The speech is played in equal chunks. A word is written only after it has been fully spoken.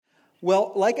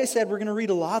Well, like I said, we're going to read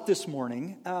a lot this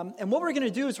morning. And what we're going to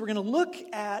do is we're going to look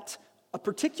at a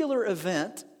particular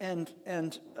event and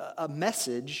a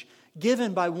message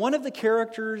given by one of the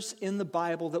characters in the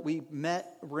Bible that we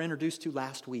were introduced to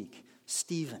last week,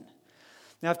 Stephen.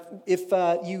 Now, if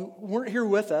you weren't here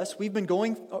with us, we've been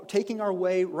taking our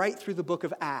way right through the book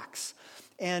of Acts.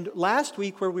 And last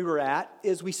week where we were at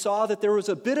is we saw that there was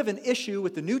a bit of an issue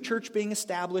with the new church being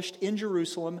established in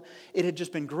Jerusalem. It had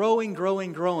just been growing,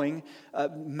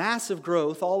 massive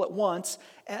growth all at once.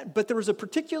 But there was a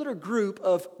particular group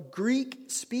of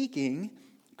Greek-speaking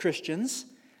Christians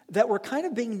that were kind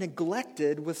of being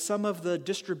neglected with some of the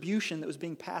distribution that was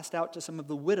being passed out to some of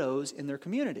the widows in their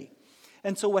community.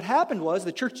 And so what happened was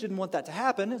the church didn't want that to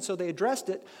happen, and so they addressed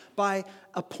it by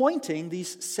appointing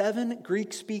these 7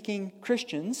 Greek-speaking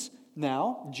Christians,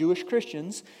 now Jewish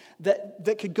Christians,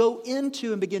 that could go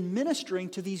into and begin ministering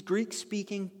to these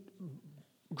Greek-speaking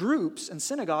groups and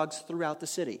synagogues throughout the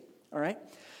city. All right?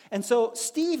 And so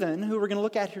Stephen, who we're going to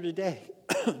look at here today,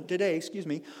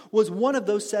 was one of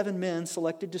those 7 men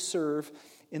selected to serve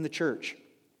in the church.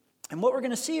 And what we're going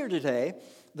to see here today,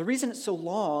 the reason it's so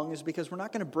long is because we're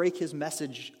not going to break his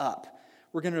message up.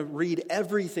 We're going to read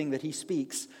everything that he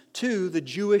speaks to the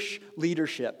Jewish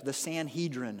leadership, the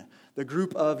Sanhedrin, the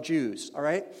group of Jews, all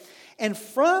right? And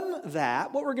from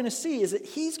that, what we're going to see is that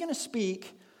he's going to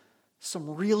speak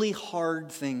some really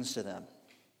hard things to them.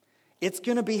 It's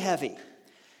going to be heavy.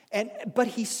 But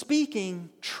he's speaking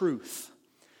truth.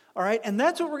 All right, and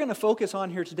that's what we're going to focus on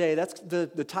here today. That's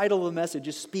the title of the message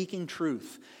is Speaking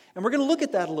Truth. And we're going to look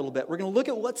at that a little bit. We're going to look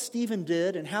at what Stephen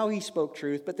did and how he spoke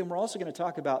truth, but then we're also going to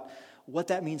talk about what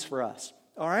that means for us.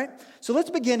 All right? So let's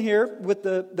begin here with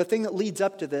the thing that leads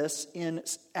up to this in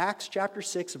Acts chapter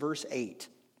 6, verse 8.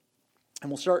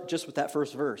 And we'll start just with that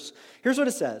first verse. Here's what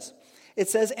it says. It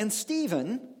says, "And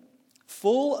Stephen,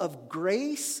 full of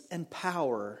grace and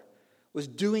power, was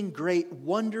doing great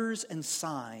wonders and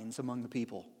signs among the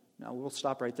people." Now, we'll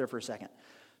stop right there for a second.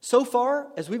 So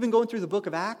far, as we've been going through the book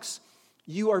of Acts,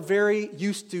 you are very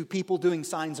used to people doing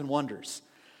signs and wonders.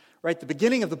 Right? The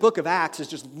beginning of the book of Acts is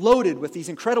just loaded with these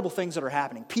incredible things that are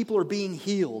happening. People are being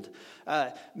healed.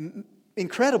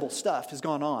 Incredible stuff has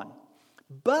gone on.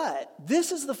 But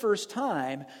this is the first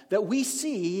time that we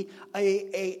see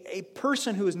a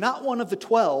person who is not one of the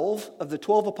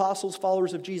 12 apostles,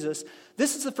 followers of Jesus.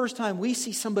 This is the first time we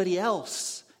see somebody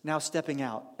else now stepping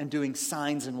out and doing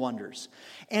signs and wonders.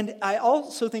 And I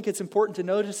also think it's important to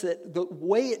notice that the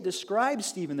way it describes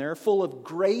Stephen there, full of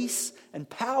grace and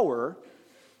power,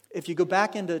 if you go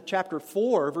back into chapter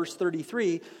 4, verse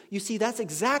 33, you see that's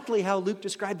exactly how Luke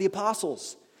described the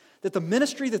apostles. That the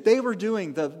ministry that they were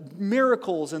doing, the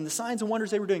miracles and the signs and wonders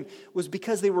they were doing, was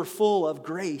because they were full of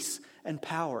grace and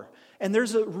power. And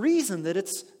there's a reason that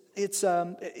it's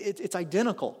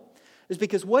identical. Is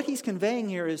because what he's conveying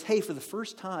here is, hey, for the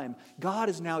first time, God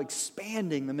is now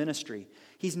expanding the ministry.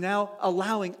 He's now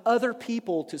allowing other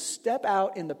people to step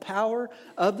out in the power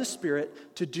of the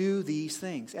Spirit to do these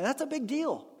things. And that's a big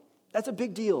deal. That's a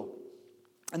big deal.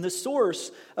 And the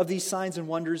source of these signs and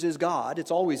wonders is God.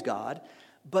 It's always God.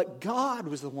 But God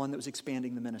was the one that was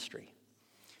expanding the ministry.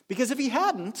 Because if he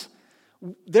hadn't,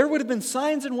 there would have been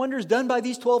signs and wonders done by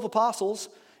these 12 apostles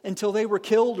until they were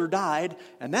killed or died,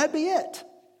 and that'd be it.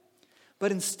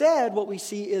 But instead, what we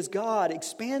see is God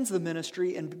expands the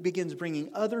ministry and begins bringing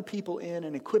other people in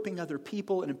and equipping other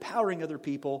people and empowering other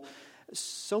people,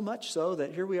 so much so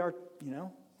that here we are,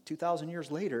 2,000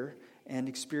 years later and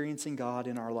experiencing God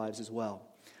in our lives as well.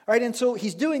 All right, and so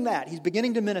he's doing that. He's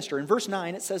beginning to minister. In verse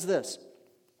 9, it says this.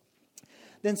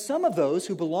 "Then some of those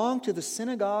who belonged to the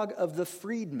synagogue of the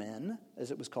freedmen,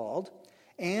 as it was called,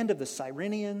 and of the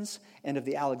Cyrenians, and of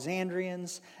the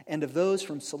Alexandrians, and of those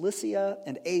from Cilicia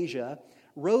and Asia,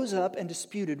 rose up and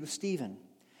disputed with Stephen.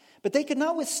 But they could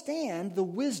not withstand the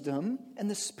wisdom and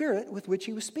the spirit with which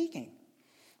he was speaking.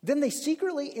 Then they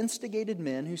secretly instigated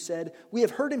men who said, 'We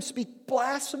have heard him speak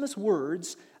blasphemous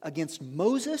words against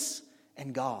Moses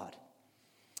and God.'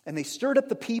 And they stirred up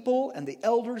the people and the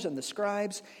elders and the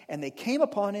scribes, and they came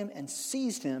upon him and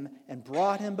seized him and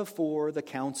brought him before the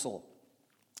council.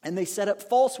 And they set up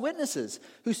false witnesses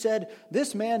who said,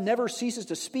 'This man never ceases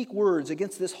to speak words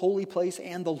against this holy place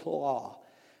and the law.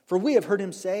 For we have heard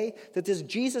him say that this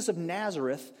Jesus of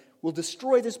Nazareth will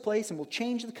destroy this place and will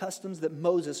change the customs that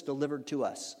Moses delivered to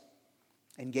us.'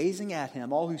 And gazing at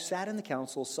him, all who sat in the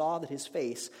council saw that his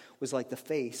face was like the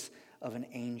face of an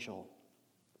angel."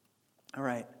 All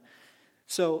right.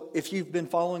 So if you've been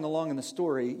following along in the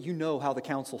story, you know how the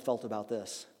council felt about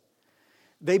this.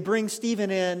 They bring Stephen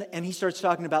in, and he starts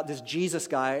talking about this Jesus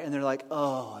guy, and they're like,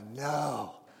 "Oh,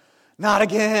 no, not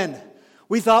again.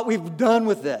 We thought we've done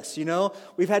with this,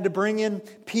 We've had to bring in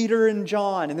Peter and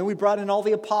John, and then we brought in all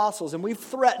the apostles, and we've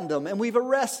threatened them, and we've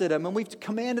arrested them, and we've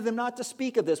commanded them not to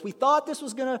speak of this. We thought this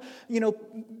was going to,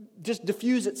 just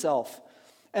diffuse itself.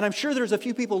 And I'm sure there's a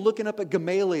few people looking up at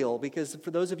Gamaliel, because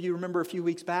for those of you who remember a few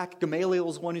weeks back, Gamaliel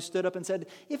was one who stood up and said,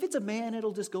 if it's a man,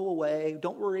 it'll just go away.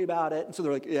 Don't worry about it. And so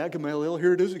they're like, yeah, Gamaliel,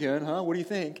 here it is again, huh? What do you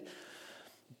think?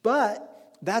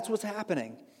 But that's what's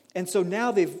happening. And so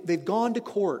now they've gone to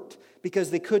court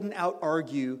because they couldn't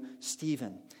out-argue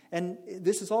Stephen. And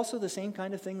this is also the same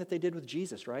kind of thing that they did with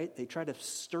Jesus, right? They try to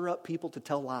stir up people to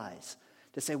tell lies,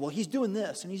 to say, well, he's doing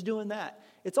this and he's doing that.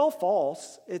 It's all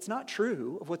false. It's not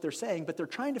true of what they're saying, but they're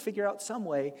trying to figure out some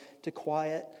way to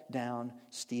quiet down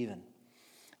Stephen.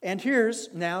 And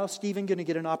here's now Stephen going to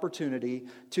get an opportunity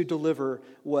to deliver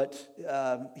what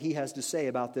he has to say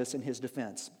about this in his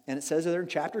defense. And it says there in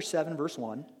chapter 7, verse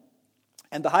 1,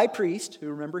 and the high priest, who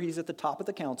remember he's at the top of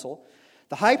the council,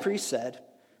 the high priest said,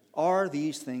 are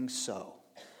these things so?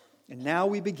 And now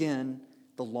we begin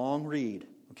the long read,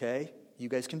 okay? You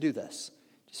guys can do this.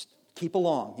 Just keep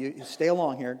along. You stay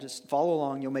along here. Just follow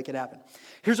along. You'll make it happen.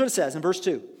 Here's what it says in verse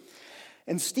 2.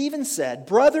 And Stephen said,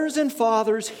 brothers and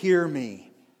fathers, hear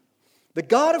me. The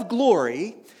God of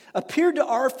glory appeared to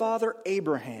our father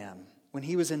Abraham when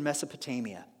he was in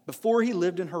Mesopotamia, before he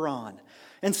lived in Haran,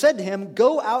 and said to him,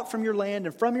 go out from your land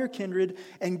and from your kindred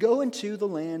and go into the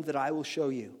land that I will show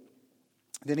you.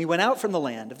 Then he went out from the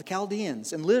land of the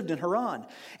Chaldeans and lived in Haran.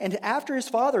 And after his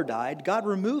father died, God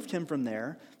removed him from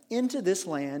there into this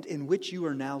land in which you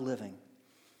are now living.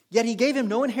 Yet he gave him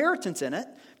no inheritance in it,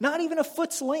 not even a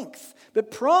foot's length, but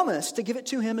promised to give it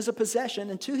to him as a possession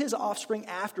and to his offspring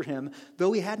after him,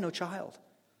 though he had no child.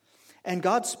 And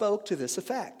God spoke to this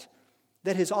effect,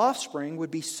 that his offspring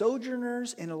would be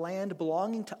sojourners in a land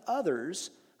belonging to others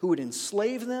who would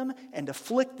enslave them and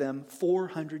afflict them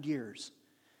 400 years.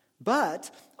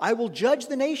 But I will judge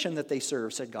the nation that they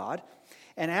serve, said God,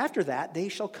 and after that they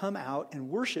shall come out and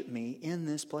worship me in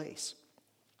this place.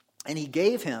 And he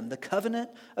gave him the covenant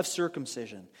of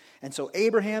circumcision. And so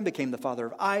Abraham became the father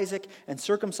of Isaac and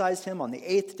circumcised him on the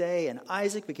 8th day, and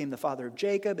Isaac became the father of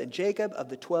Jacob, and Jacob of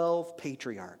the 12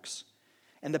 patriarchs.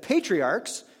 And the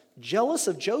patriarchs, jealous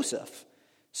of Joseph,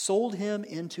 sold him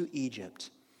into Egypt.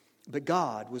 But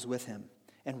God was with him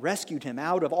and rescued him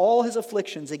out of all his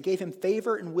afflictions and gave him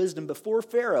favor and wisdom before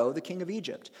Pharaoh, the king of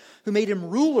Egypt, who made him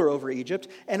ruler over Egypt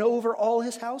and over all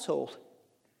his household.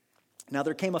 Now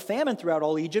there came a famine throughout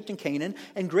all Egypt and Canaan,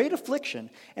 and great affliction,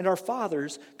 and our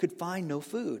fathers could find no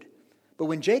food. But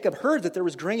when Jacob heard that there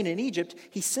was grain in Egypt,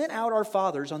 he sent out our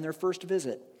fathers on their first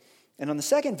visit. And on the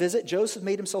second visit, Joseph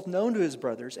made himself known to his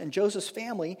brothers, and Joseph's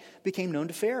family became known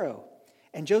to Pharaoh.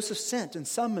 And Joseph sent and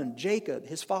summoned Jacob,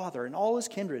 his father, and all his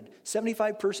kindred,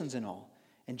 75 persons in all.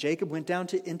 And Jacob went down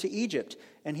into Egypt,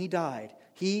 and he died,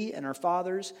 he and our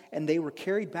fathers, and they were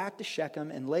carried back to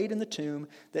Shechem and laid in the tomb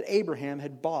that Abraham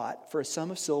had bought for a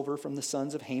sum of silver from the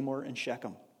sons of Hamor and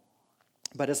Shechem.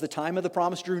 But as the time of the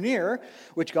promise drew near,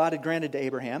 which God had granted to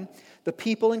Abraham, the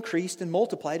people increased and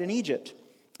multiplied in Egypt,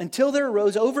 until there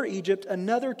arose over Egypt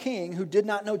another king who did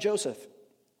not know Joseph.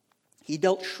 He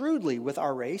dealt shrewdly with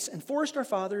our race and forced our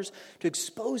fathers to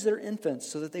expose their infants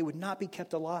so that they would not be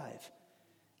kept alive.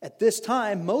 At this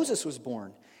time, Moses was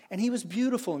born, and he was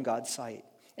beautiful in God's sight.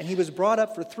 And he was brought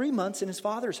up for 3 months in his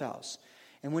father's house.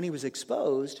 And when he was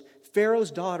exposed,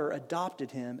 Pharaoh's daughter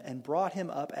adopted him and brought him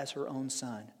up as her own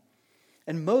son.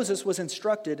 And Moses was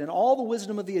instructed in all the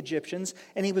wisdom of the Egyptians,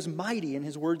 and he was mighty in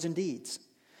his words and deeds.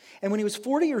 And when he was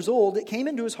 40 years old, it came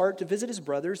into his heart to visit his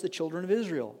brothers, the children of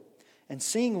Israel. And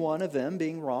seeing one of them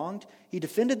being wronged, he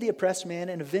defended the oppressed man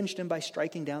and avenged him by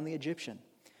striking down the Egyptian.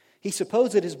 He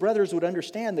supposed that his brothers would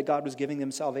understand that God was giving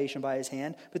them salvation by his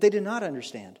hand, but they did not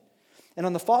understand. And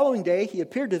on the following day, he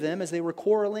appeared to them as they were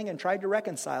quarreling and tried to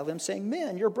reconcile them, saying,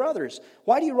 men, you're brothers.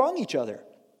 Why do you wrong each other?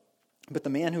 But the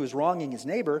man who was wronging his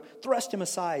neighbor thrust him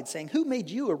aside, saying, who made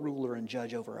you a ruler and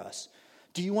judge over us?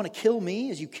 Do you want to kill me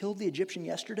as you killed the Egyptian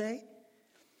yesterday?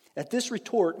 At this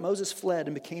retort, Moses fled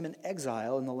and became an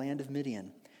exile in the land of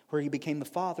Midian, where he became the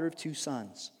father of 2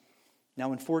 sons. Now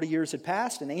when 40 years had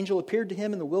passed, an angel appeared to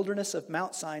him in the wilderness of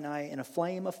Mount Sinai in a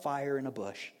flame of fire in a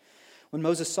bush. When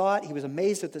Moses saw it, he was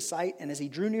amazed at the sight, and as he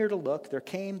drew near to look, there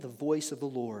came the voice of the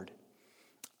Lord.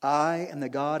 I am the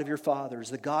God of your fathers,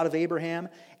 the God of Abraham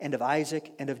and of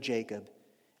Isaac and of Jacob.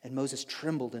 And Moses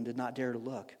trembled and did not dare to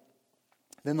look.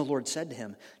 Then the Lord said to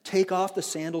him, take off the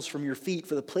sandals from your feet,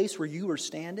 for the place where you are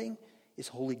standing is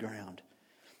holy ground.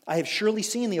 I have surely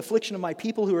seen the affliction of my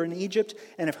people who are in Egypt,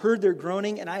 and have heard their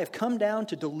groaning, and I have come down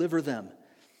to deliver them.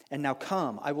 And now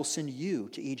come, I will send you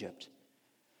to Egypt.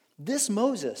 This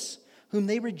Moses, whom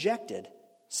they rejected,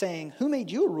 saying, "Who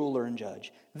made you a ruler and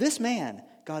judge?" This man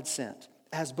God sent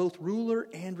as both ruler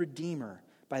and redeemer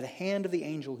by the hand of the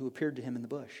angel who appeared to him in the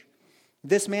bush.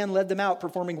 This man led them out,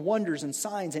 performing wonders and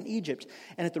signs in Egypt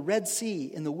and at the Red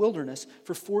Sea in the wilderness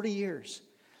for 40 years.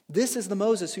 This is the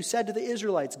Moses who said to the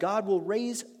Israelites, "God will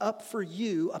raise up for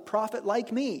you a prophet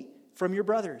like me from your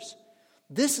brothers."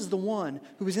 This is the one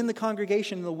who was in the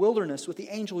congregation in the wilderness with the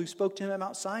angel who spoke to him at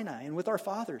Mount Sinai and with our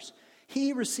fathers.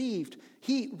 He received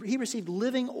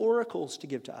living oracles to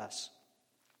give to us.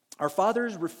 Our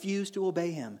fathers refused to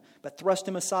obey him, but thrust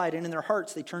him aside, and in their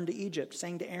hearts they turned to Egypt,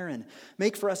 saying to Aaron,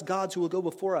 "Make for us gods who will go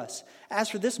before us. As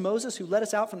for this Moses who led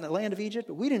us out from the land of Egypt,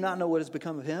 we do not know what has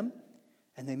become of him."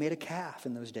 And they made a calf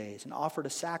in those days and offered a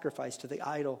sacrifice to the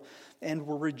idol and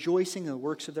were rejoicing in the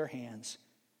works of their hands.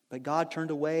 But God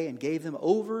turned away and gave them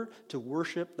over to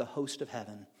worship the host of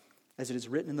heaven. As it is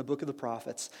written in the book of the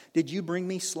prophets, "Did you bring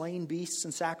me slain beasts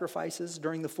and sacrifices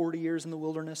during the 40 years in the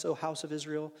wilderness, O house of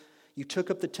Israel? You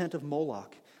took up the tent of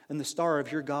Moloch and the star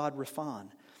of your god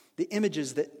Rephan, the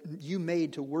images that you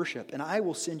made to worship, and I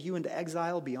will send you into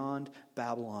exile beyond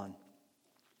Babylon."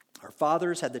 Our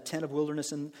fathers had the tent of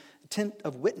witness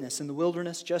in the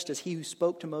wilderness, just as he who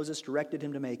spoke to Moses directed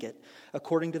him to make it,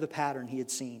 according to the pattern he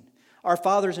had seen. Our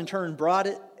fathers in turn brought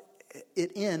it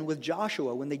in with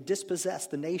Joshua when they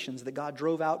dispossessed the nations that God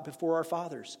drove out before our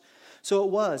fathers. So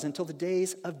it was until the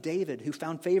days of David, who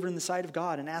found favor in the sight of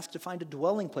God and asked to find a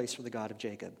dwelling place for the God of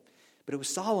Jacob. But it was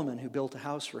Solomon who built a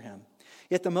house for him.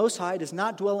 Yet the Most High does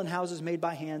not dwell in houses made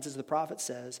by hands, as the prophet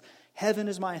says, "Heaven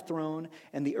is my throne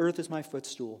and the earth is my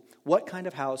footstool. What kind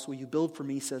of house will you build for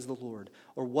me, says the Lord?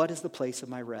 Or what is the place of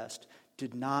my rest?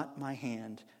 Did not my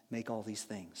hand make all these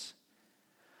things?"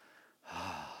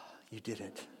 You did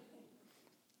it.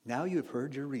 Now you have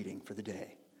heard your reading for the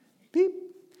day. Beep.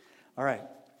 All right.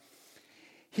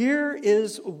 Here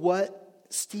is what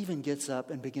Stephen gets up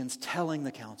and begins telling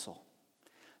the council.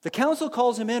 The council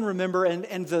calls him in, remember, and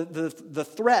the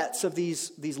threats of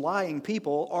these lying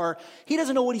people are, he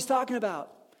doesn't know what he's talking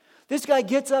about. This guy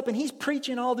gets up and he's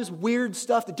preaching all this weird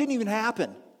stuff that didn't even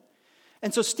happen.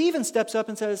 And so Stephen steps up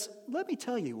and says, "Let me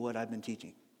tell you what I've been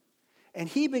teaching." And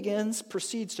he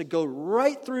proceeds to go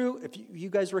right through. If you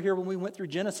guys were here when we went through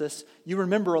Genesis, you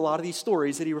remember a lot of these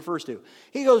stories that he refers to.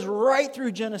 He goes right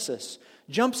through Genesis,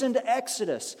 jumps into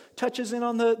Exodus, touches in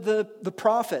on the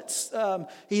prophets.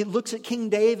 He looks at King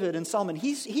David and Solomon.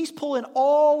 He's pulling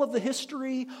all of the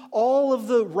history, all of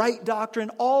the right doctrine,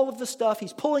 all of the stuff.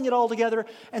 He's pulling it all together,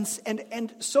 and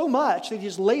so much that he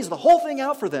just lays the whole thing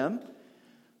out for them,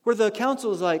 where the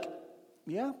council is like,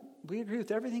 "Yeah, we agree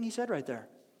with everything he said right there.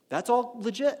 That's all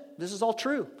legit. This is all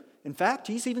true. In fact,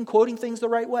 he's even quoting things the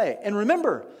right way." And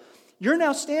remember,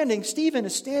 Stephen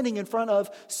is standing in front of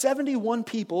 71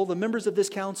 people, the members of this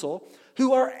council,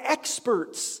 who are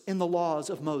experts in the laws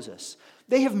of Moses.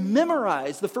 They have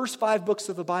memorized the first 5 books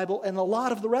of the Bible and a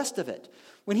lot of the rest of it.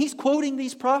 When he's quoting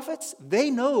these prophets,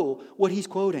 they know what he's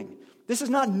quoting. This is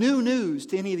not new news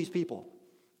to any of these people.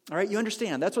 All right, you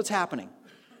understand? That's what's happening.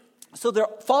 So they're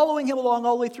following him along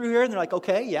all the way through here, and they're like,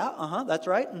 "Okay, yeah, that's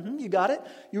right, you got it.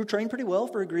 You were trained pretty well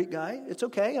for a Greek guy. It's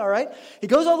okay, all right." He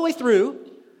goes all the way through,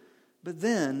 but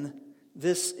then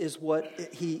this is what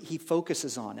he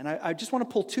focuses on. And I just want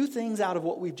to pull 2 things out of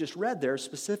what we've just read there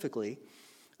specifically,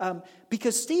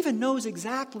 because Stephen knows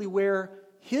exactly where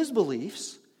his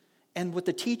beliefs and with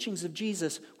the teachings of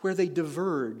Jesus, where they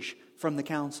diverge from the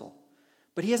council.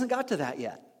 But he hasn't got to that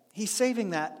yet. He's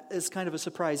saving that as kind of a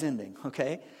surprise ending,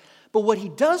 okay? But what he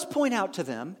does point out to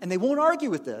them, and they won't argue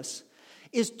with this,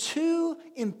 is 2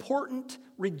 important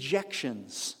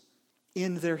rejections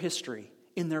in their history,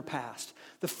 in their past.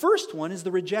 The first one is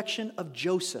the rejection of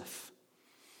Joseph.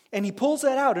 And he pulls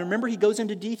that out. And remember, he goes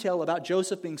into detail about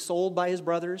Joseph being sold by his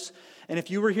brothers. And if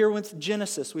you were here with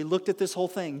Genesis, we looked at this whole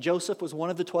thing. Joseph was one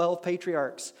of the 12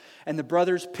 patriarchs. And the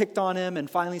brothers picked on him and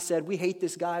finally said, "We hate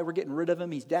this guy. We're getting rid of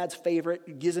him. He's Dad's favorite.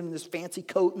 He gives him this fancy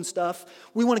coat and stuff.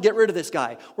 We want to get rid of this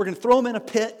guy. We're going to throw him in a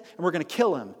pit and we're going to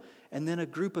kill him." And then a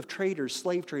group of traders,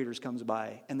 slave traders, comes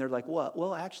by. And they're like, "What?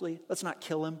 Well, actually, let's not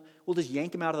kill him. We'll just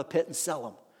yank him out of the pit and sell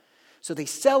him." So they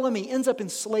sell him. He ends up in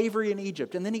slavery in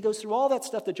Egypt. And then he goes through all that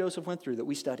stuff that Joseph went through that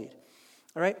we studied.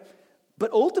 All right?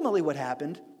 But ultimately what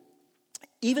happened,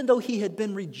 even though he had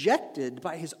been rejected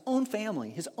by his own family,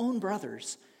 his own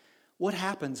brothers, what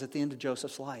happens at the end of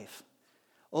Joseph's life?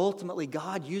 Ultimately,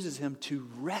 God uses him to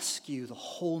rescue the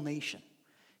whole nation.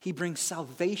 He brings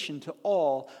salvation to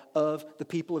all of the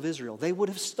people of Israel. They would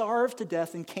have starved to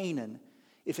death in Canaan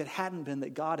if it hadn't been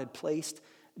that God had placed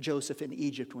Joseph in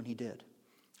Egypt when he did.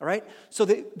 All right? So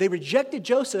they rejected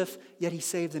Joseph, yet he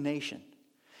saved the nation.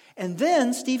 And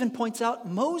then Stephen points out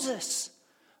Moses.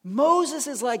 Moses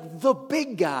is like the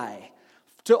big guy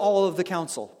to all of the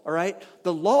council, all right?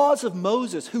 The laws of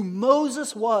Moses, who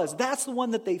Moses was, that's the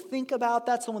one that they think about.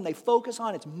 That's the one they focus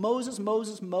on. It's Moses,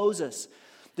 Moses, Moses.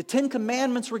 The 10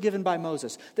 Commandments were given by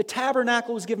Moses. The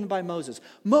tabernacle was given by Moses.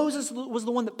 Moses was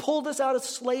the one that pulled us out of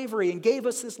slavery and gave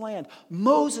us this land.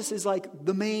 Moses is like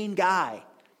the main guy.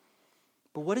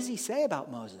 But what does he say about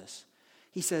Moses?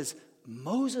 He says,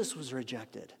 Moses was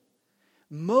rejected.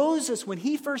 Moses, when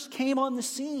he first came on the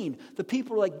scene, the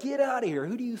people were like, get out of here.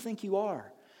 Who do you think you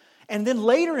are? And then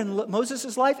later in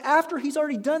Moses' life, after he's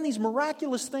already done these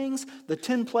miraculous things, the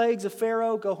 10 plagues of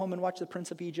Pharaoh, go home and watch The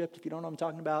Prince of Egypt if you don't know what I'm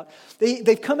talking about.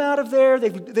 They've come out of there,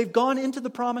 they've gone into the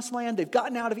promised land, they've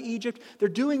gotten out of Egypt, they're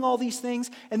doing all these things.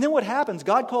 And then what happens?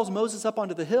 God calls Moses up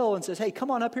onto the hill and says, hey,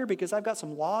 come on up here because I've got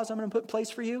some laws I'm going to put in place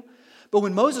for you. But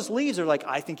when Moses leaves, they're like,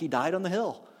 I think he died on the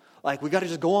hill. Like, we got to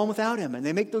just go on without him. And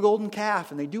they make the golden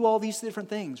calf and they do all these different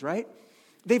things, right?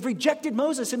 They've rejected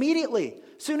Moses immediately.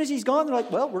 As soon as he's gone, they're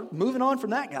like, well, we're moving on from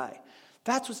that guy.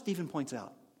 That's what Stephen points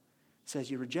out. He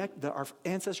says, our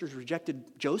ancestors rejected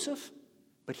Joseph,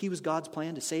 but he was God's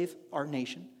plan to save our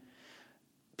nation.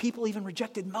 People even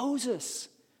rejected Moses,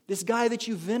 this guy that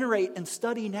you venerate and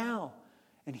study now.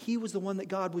 And he was the one that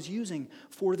God was using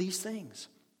for these things.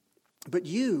 But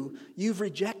you've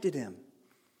rejected him.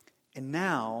 And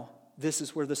now, this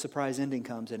is where the surprise ending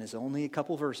comes, and it's only a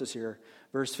couple verses here.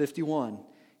 Verse 51,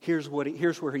 here's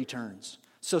where he turns.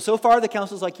 So far the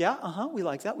council's like, yeah, we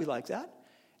like that.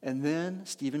 And then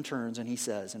Stephen turns and he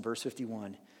says in verse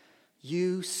 51,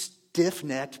 you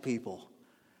stiff-necked people.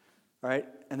 All right?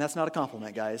 And that's not a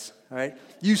compliment, guys. All right?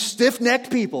 You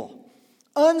stiff-necked people,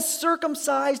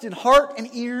 uncircumcised in heart and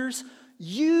ears,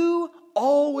 you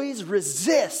always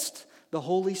resist the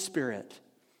Holy Spirit.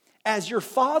 As your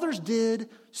fathers did,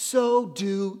 so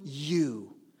do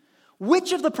you.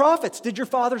 Which of the prophets did your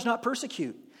fathers not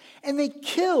persecute? And they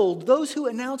killed those who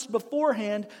announced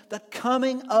beforehand the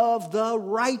coming of the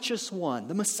righteous one,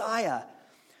 the Messiah,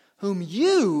 whom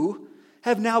you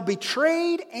have now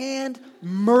betrayed and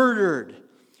murdered.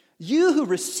 You who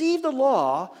received the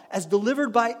law as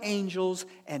delivered by angels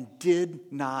and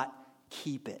did not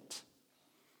keep it.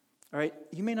 All right,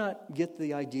 you may not get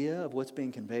the idea of what's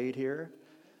being conveyed here,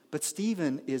 but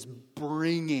Stephen is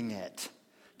bringing it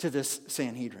to this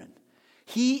Sanhedrin.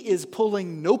 He is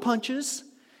pulling no punches.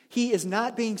 He is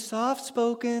not being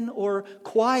soft-spoken or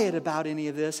quiet about any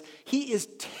of this. He is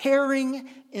tearing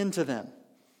into them,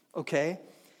 okay?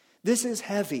 This is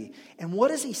heavy. And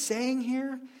what is he saying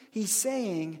here? He's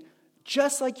saying,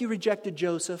 just like you rejected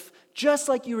Joseph, just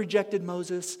like you rejected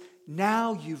Moses,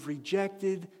 now you've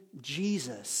rejected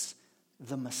Jesus,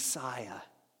 the Messiah.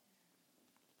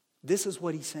 This is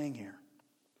what he's saying here.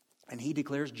 And he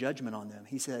declares judgment on them.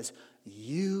 He says,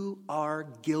 you are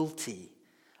guilty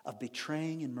of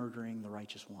betraying and murdering the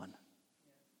righteous one.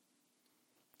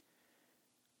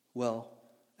 Well,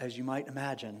 as you might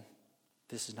imagine,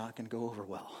 this is not going to go over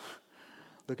well.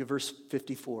 Look at verse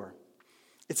 54.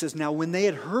 It says, now when they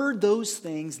had heard those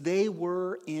things, they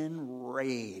were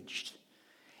enraged.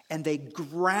 And they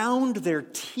ground their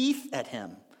teeth at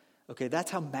him. Okay,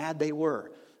 that's how mad they were.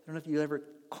 I don't know if you ever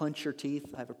clench your teeth.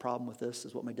 I have a problem with this,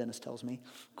 is what my dentist tells me.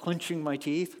 Clenching my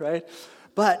teeth, right?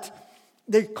 But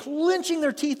they're clenching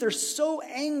their teeth. They're so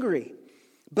angry.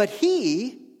 But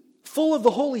he, full of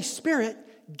the Holy Spirit,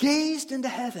 gazed into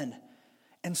heaven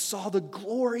and saw the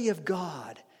glory of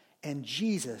God and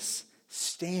Jesus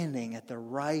standing at the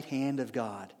right hand of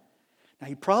God. Now,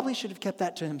 he probably should have kept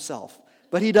that to himself,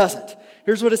 but he doesn't.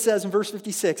 Here's what it says in verse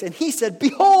 56. And he said,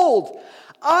 behold,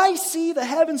 I see the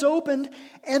heavens opened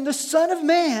and the Son of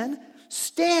Man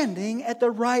standing at the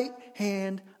right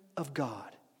hand of God.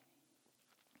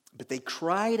 But they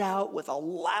cried out with a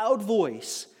loud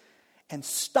voice and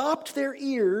stopped their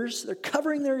ears, they're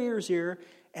covering their ears here,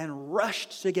 and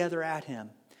rushed together at him.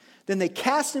 Then they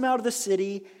cast him out of the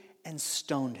city and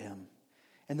stoned him.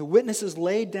 And the witnesses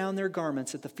laid down their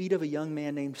garments at the feet of a young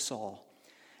man named Saul.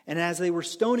 And as they were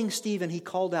stoning Stephen, he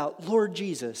called out, Lord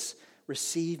Jesus,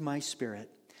 receive my spirit.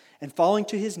 And falling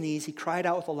to his knees, he cried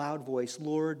out with a loud voice,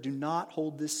 Lord, do not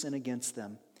hold this sin against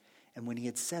them. And when he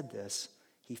had said this,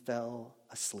 he fell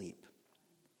asleep.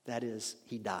 That is,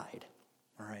 he died.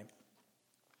 All right.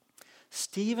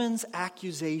 Stephen's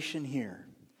accusation here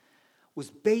was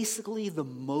basically the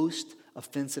most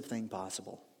offensive thing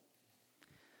possible.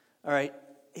 All right.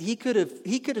 He could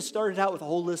have started out with a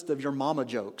whole list of your mama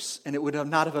jokes, and it would have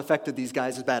not have affected these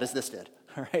guys as bad as this did.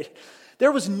 All right.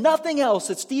 There was nothing else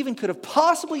that Stephen could have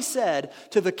possibly said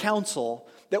to the council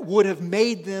that would have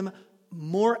made them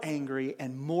more angry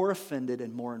and more offended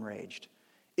and more enraged.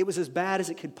 It was as bad as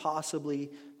it could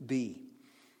possibly be.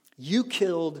 You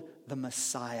killed the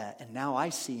Messiah, and now I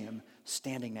see him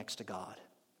standing next to God.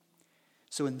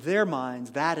 So in their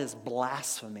minds, that is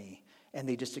blasphemy, and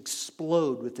they just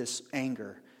explode with this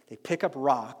anger. They pick up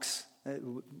rocks.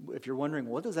 If you're wondering,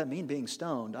 what does that mean, being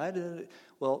stoned?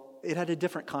 Well, it had a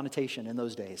different connotation in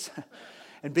those days.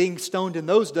 And being stoned in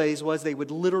those days was they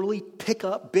would literally pick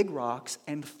up big rocks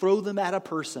and throw them at a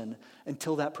person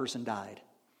until that person died.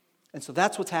 And so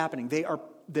that's what's happening.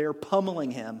 They're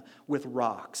pummeling him with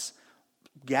rocks,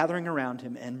 gathering around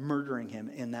him and murdering him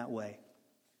in that way.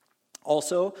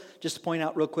 Also, just to point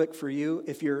out real quick for you,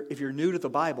 if you're new to the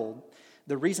Bible,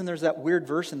 the reason there's that weird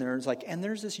verse in there is like, and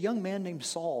there's this young man named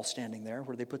Saul standing there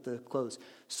where they put the clothes.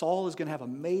 Saul is going to have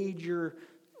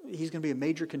he's going to be a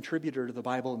major contributor to the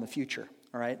Bible in the future,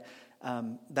 all right?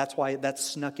 That's why that's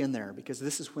snuck in there, because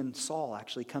this is when Saul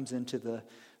actually comes into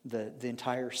the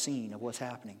entire scene of what's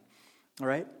happening, all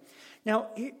right? Now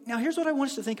here's what I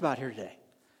want us to think about here today,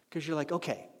 because you're like,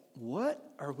 okay, what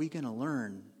are we going to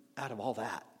learn out of all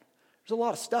that? There's a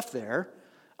lot of stuff there.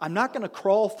 I'm not going to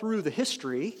crawl through the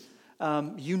history.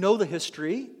 You know the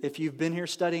history if you've been here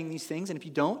studying these things, and if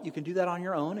you don't, you can do that on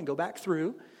your own and go back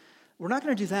through. We're not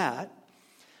going to do that.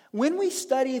 When we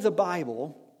study the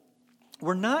Bible,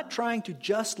 we're not trying to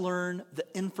just learn the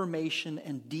information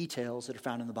and details that are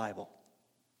found in the Bible.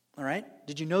 All right?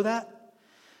 Did you know that?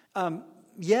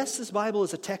 Yes, this Bible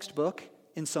is a textbook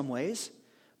in some ways,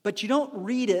 but you don't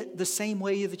read it the same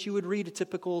way that you would read a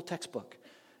typical textbook.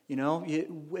 You know,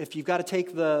 if you've got to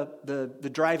take the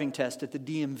driving test at the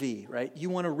DMV, right? You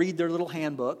want to read their little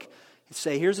handbook.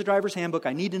 Say, here's the driver's handbook.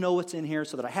 I need to know what's in here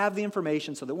so that I have the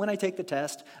information so that when I take the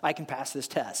test, I can pass this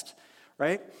test,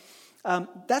 right?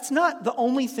 That's not the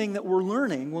only thing that we're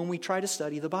learning when we try to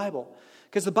study the Bible.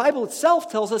 Because the Bible itself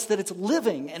tells us that it's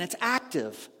living and it's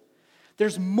active.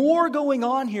 There's more going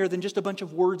on here than just a bunch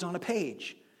of words on a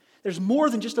page. There's more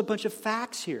than just a bunch of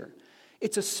facts here.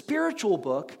 It's a spiritual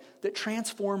book that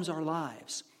transforms our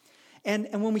lives. And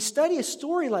when we study a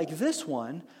story like this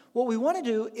one, what we want to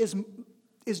do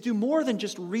is do more than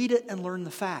just read it and learn the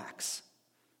facts.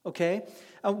 Okay?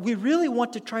 We really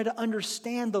want to try to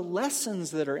understand the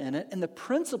lessons that are in it and the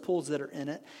principles that are in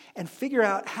it and figure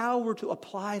out how we're to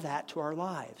apply that to our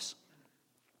lives.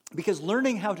 Because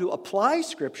learning how to apply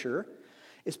Scripture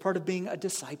is part of being a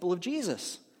disciple of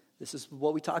Jesus. This is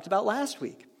what we talked about last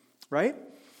week, right?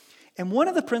 And one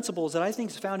of the principles that I think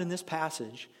is found in this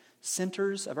passage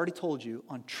centers, I've already told you,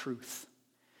 on truth.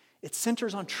 It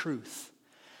centers on truth.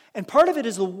 And part of it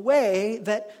is the way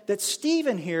that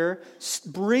Stephen here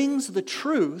brings the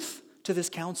truth to this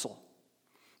council.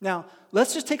 Now,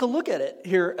 let's just take a look at it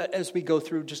here as we go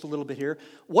through just a little bit here.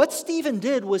 What Stephen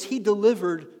did was he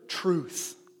delivered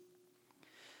truth.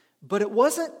 But it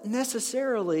wasn't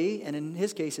necessarily, and in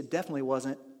his case it definitely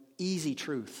wasn't, easy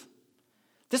truth.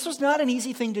 This was not an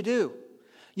easy thing to do.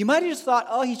 You might have just thought,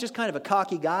 oh, he's just kind of a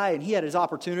cocky guy and he had his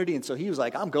opportunity and so he was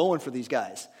like, I'm going for these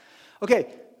guys. Okay,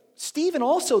 Stephen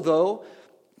also, though,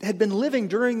 had been living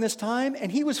during this time and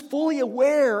he was fully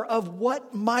aware of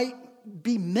what might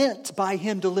be meant by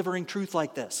him delivering truth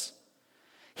like this.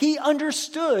 He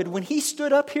understood when he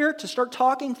stood up here to start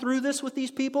talking through this with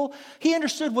these people, he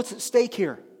understood what's at stake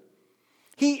here.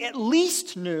 He at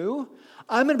least knew,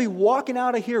 I'm going to be walking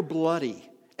out of here bloody.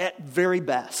 At very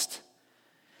best.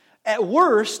 At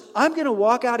worst, I'm going to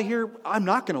walk out of here. I'm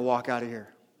not going to walk out of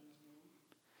here.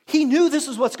 He knew this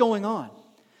is what's going on.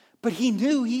 But he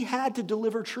knew he had to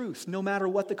deliver truth, no matter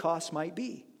what the cost might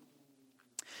be.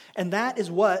 And that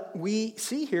is what we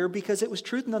see here, because it was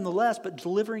truth nonetheless, but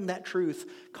delivering that truth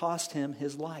cost him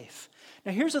his life.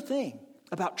 Now here's the thing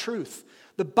about truth.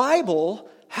 The Bible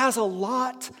has a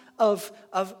lot of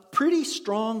pretty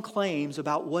strong claims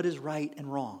about what is right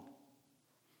and wrong.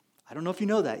 I don't know if you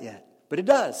know that yet, but it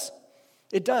does.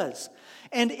 It does.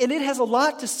 And it has a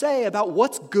lot to say about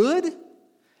what's good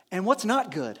and what's not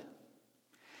good.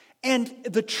 And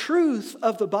the truth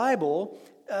of the Bible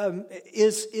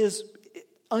is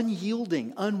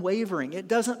unyielding, unwavering. It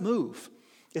doesn't move.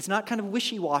 It's not kind of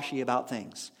wishy-washy about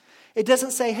things. It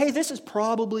doesn't say, hey, this is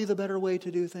probably the better way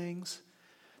to do things.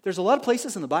 There's a lot of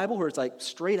places in the Bible where it's like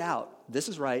straight out, this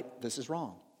is right, this is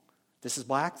wrong. This is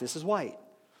black, this is white.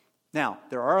 Now,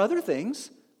 there are other things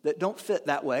that don't fit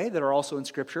that way that are also in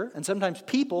Scripture. And sometimes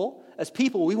as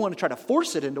people, we want to try to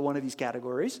force it into one of these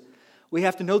categories. We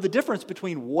have to know the difference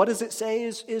between what does it say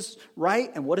is right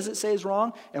and what does it say is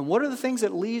wrong, and what are the things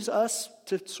that leaves us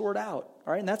to sort out.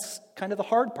 All right, and that's kind of the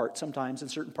hard part sometimes in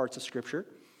certain parts of Scripture.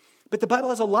 But the Bible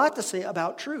has a lot to say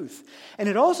about truth. And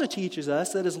it also teaches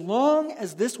us that as long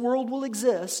as this world will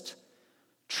exist,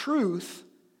 truth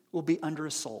will be under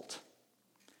assault.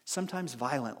 Sometimes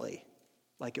violently.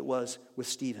 like it was with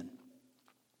Stephen.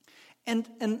 And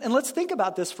let's think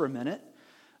about this for a minute,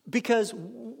 because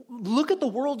look at the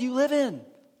world you live in.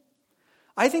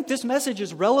 I think this message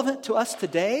is relevant to us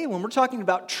today when we're talking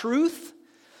about truth,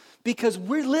 because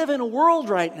we live in a world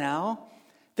right now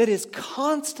that is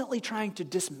constantly trying to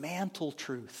dismantle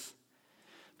truth,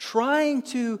 trying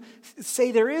to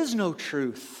say there is no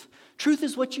truth. Truth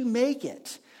is what you make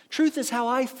it. Truth is how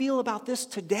I feel about this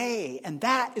today, and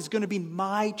that is going to be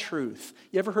my truth.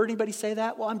 You ever heard anybody say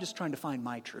that? Well, I'm just trying to find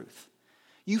my truth.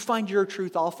 You find your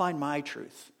truth, I'll find my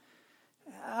truth.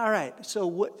 All right, so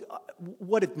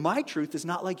what if my truth is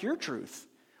not like your truth?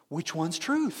 Which one's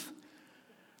truth?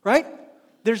 Right?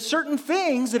 There's certain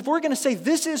things that if we're going to say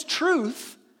this is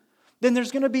truth, then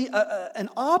there's going to be an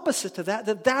opposite to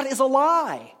that is a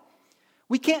lie.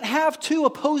 We can't have two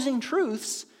opposing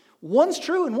truths. One's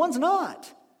true and one's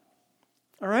not.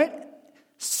 All right?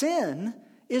 Sin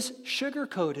is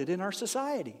sugar-coated in our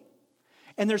society.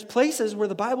 And there's places where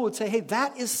the Bible would say, hey,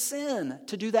 that is sin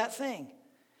to do that thing.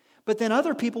 But then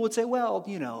other people would say,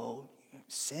 well,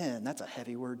 sin, that's a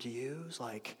heavy word to use.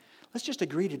 Like, let's just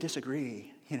agree to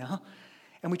disagree,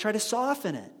 And we try to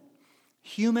soften it.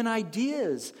 Human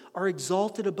ideas are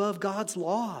exalted above God's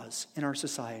laws in our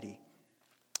society.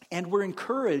 And we're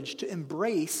encouraged to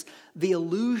embrace the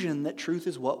illusion that truth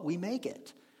is what we make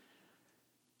it.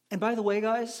 And by the way,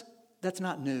 guys, that's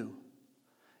not new.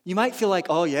 You might feel like,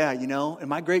 oh yeah, in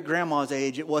my great-grandma's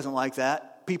age, it wasn't like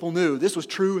that. People knew this was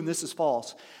true and this is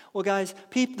false. Well, guys,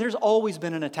 there's always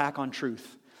been an attack on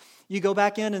truth. You go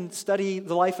back in and study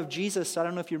the life of Jesus. I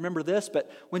don't know if you remember this,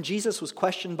 but when Jesus was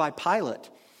questioned by Pilate,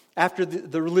 after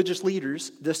the religious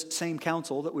leaders, this same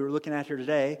council that we were looking at here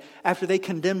today, after they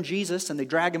condemned Jesus and they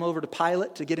drag him over to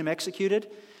Pilate to get him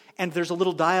executed, and there's a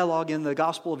little dialogue in the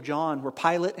Gospel of John where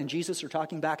Pilate and Jesus are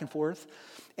talking back and forth.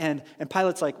 And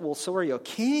Pilate's like, well, so are you a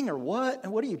king or what?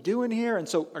 And what are you doing here? And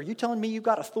so are you telling me you've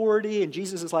got authority? And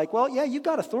Jesus is like, well, yeah, you've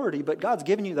got authority, but God's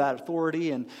given you that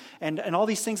authority and all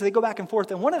these things. They go back and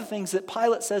forth. And one of the things that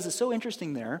Pilate says is so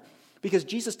interesting there, because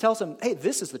Jesus tells him, hey,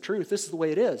 this is the truth. This is the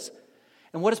way it is.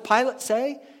 And what does Pilate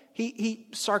say? He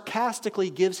sarcastically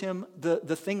gives him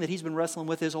the thing that he's been wrestling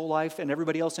with his whole life and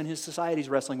everybody else in his society is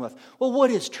wrestling with. Well,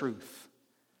 what is truth?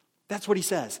 That's what he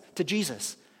says to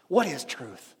Jesus. What is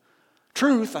truth?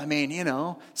 Truth,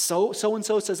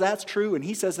 so-and-so says that's true, and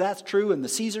he says that's true, and the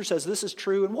Caesar says this is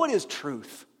true, and what is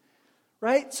truth?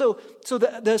 Right? So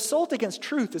the assault against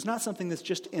truth is not something that's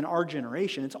just in our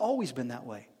generation. It's always been that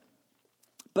way.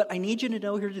 But I need you to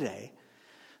know here today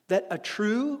that a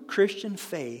true Christian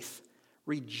faith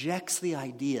rejects the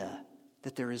idea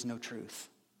that there is no truth.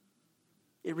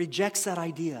 It rejects that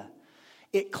idea.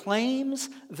 It claims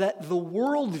that the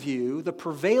worldview, the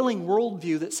prevailing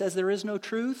worldview that says there is no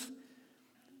truth,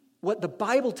 what the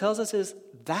Bible tells us is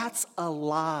that's a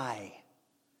lie.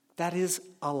 That is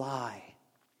a lie.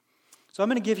 So I'm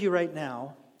going to give you right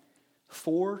now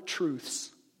 4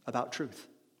 truths about truth.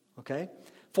 Okay?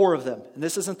 4 of them. And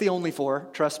this isn't the only 4,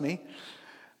 trust me.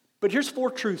 But here's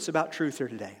 4 truths about truth here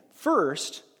today.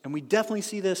 First, and we definitely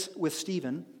see this with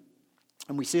Stephen,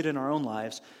 and we see it in our own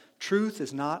lives, truth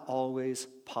is not always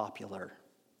popular.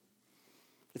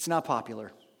 It's not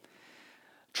popular.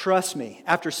 Trust me,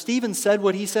 after Stephen said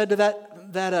what he said to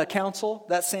that council,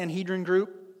 that Sanhedrin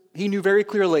group, he knew very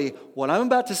clearly what I'm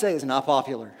about to say is not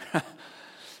popular.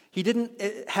 He didn't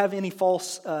have any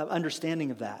false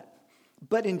understanding of that.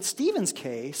 But in Stephen's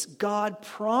case, God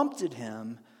prompted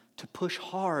him to push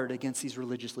hard against these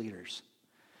religious leaders.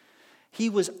 He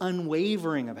was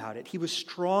unwavering about it. He was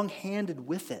strong-handed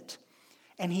with it.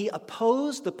 And he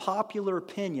opposed the popular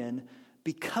opinion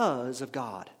because of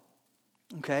God.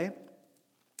 Okay?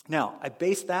 Now, I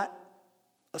base that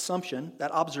assumption,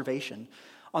 that observation,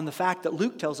 on the fact that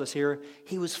Luke tells us here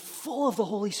he was full of the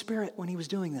Holy Spirit when he was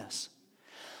doing this.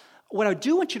 What I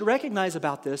do want you to recognize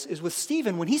about this is with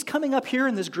Stephen, when he's coming up here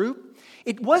in this group,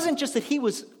 it wasn't just that he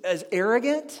was as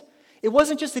arrogant. It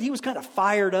wasn't just that he was kind of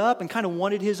fired up and kind of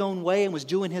wanted his own way and was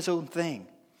doing his own thing.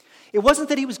 It wasn't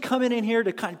that he was coming in here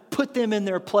to kind of put them in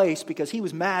their place because he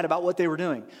was mad about what they were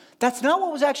doing. That's not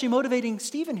what was actually motivating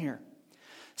Stephen here.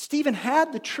 Stephen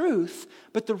had the truth,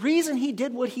 but the reason he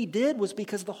did what he did was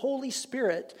because the Holy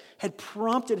Spirit had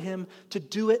prompted him to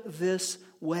do it this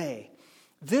way.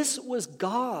 This was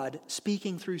God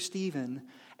speaking through Stephen,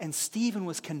 and Stephen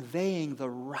was conveying the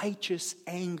righteous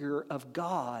anger of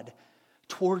God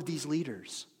toward these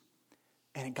leaders.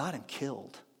 And it got him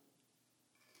killed.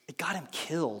 It got him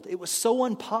killed. It was so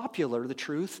unpopular, the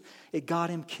truth, it got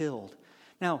him killed.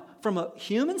 Now, from a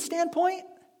human standpoint,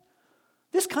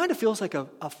 this kind of feels like a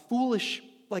foolish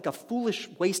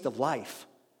waste of life,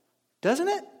 doesn't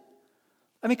it?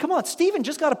 I mean, come on, Stephen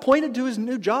just got appointed to his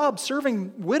new job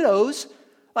serving widows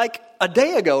like a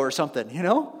day ago or something,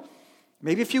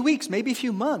 Maybe a few weeks, maybe a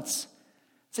few months.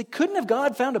 So couldn't have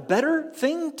God found a better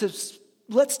thing to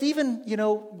let Stephen,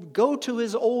 go to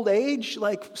his old age,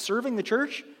 like serving the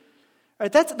church?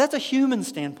 Right, that's a human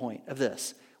standpoint of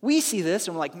this. We see this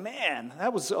and we're like, man,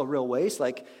 that was a real waste.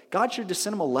 Like, God should just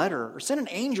send him a letter or send an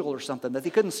angel or something that they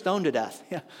couldn't stone to death.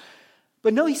 Yeah.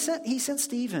 But no, he sent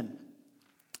Stephen.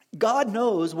 God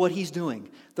knows what he's doing.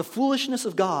 The foolishness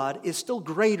of God is still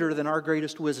greater than our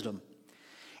greatest wisdom.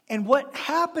 And what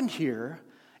happened here,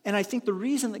 and I think the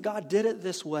reason that God did it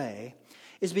this way,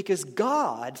 is because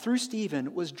God, through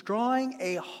Stephen, was drawing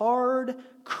a hard,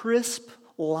 crisp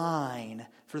line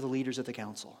for the leaders of the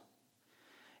council.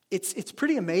 It's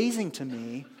pretty amazing to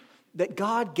me that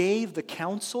God gave the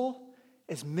council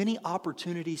as many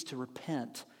opportunities to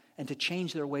repent and to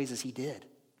change their ways as he did.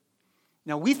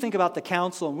 Now, we think about the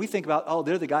council and we think about, oh,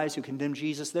 they're the guys who condemned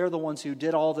Jesus. They're the ones who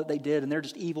did all that they did, and they're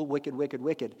just evil, wicked, wicked,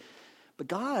 wicked. But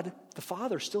God, the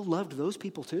Father, still loved those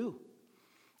people too.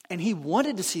 And he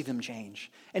wanted to see them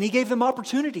change. And he gave them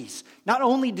opportunities. Not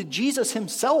only did Jesus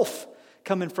himself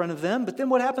come in front of them, but then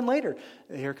what happened later?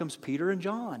 Here comes Peter and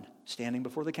John standing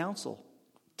before the council,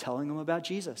 telling them about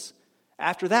Jesus.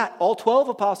 After that, all 12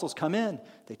 apostles come in.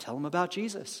 They tell them about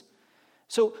Jesus.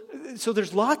 So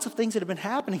there's lots of things that have been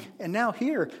happening. And now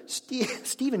here,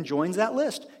 Stephen joins that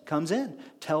list, comes in,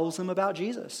 tells them about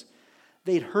Jesus.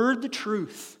 They'd heard the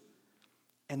truth,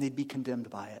 and they'd be condemned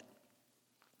by it.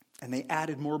 And they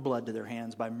added more blood to their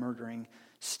hands by murdering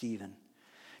Stephen.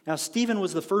 Now, Stephen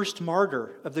was the first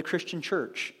martyr of the Christian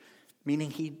church, meaning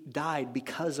he died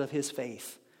because of his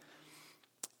faith.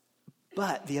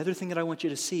 But the other thing that I want you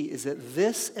to see is that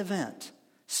this event,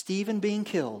 Stephen being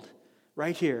killed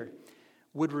right here,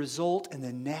 would result in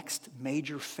the next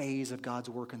major phase of God's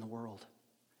work in the world.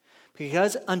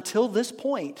 Because until this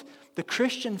point, the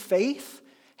Christian faith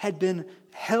had been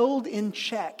held in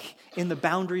check in the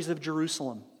boundaries of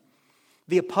Jerusalem.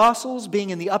 The apostles, being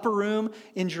in the upper room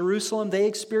in Jerusalem, they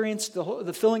experienced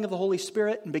the filling of the Holy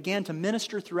Spirit and began to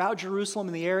minister throughout Jerusalem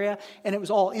and the area, and it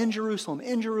was all in Jerusalem,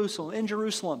 in Jerusalem, in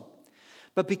Jerusalem.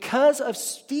 But because of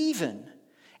Stephen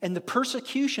and the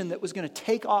persecution that was going to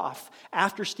take off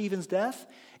after Stephen's death,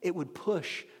 it would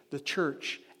push the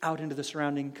church out into the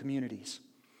surrounding communities.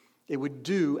 It would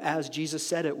do as Jesus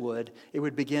said it would. It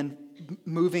would begin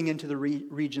moving into the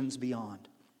regions beyond.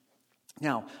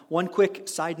 Now, one quick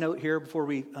side note here before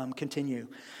we continue.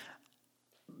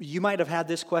 You might have had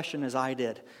this question as I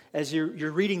did. As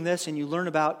you're reading this and you learn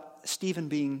about Stephen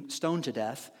being stoned to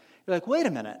death, you're like, wait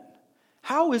a minute.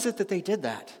 How is it that they did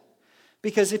that?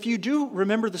 Because if you do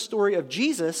remember the story of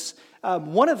Jesus,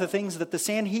 one of the things that the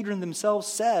Sanhedrin themselves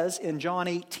says in John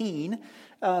 18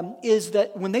 is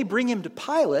that when they bring him to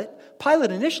Pilate, Pilate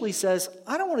initially says,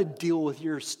 I don't want to deal with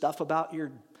your stuff about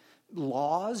your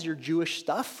laws, your Jewish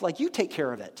stuff. Like, you take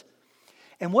care of it.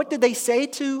 And what did they say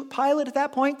to Pilate at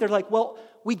that point? They're like, well,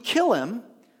 we'd kill him,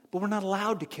 but we're not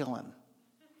allowed to kill him.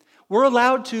 We're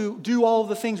allowed to do all of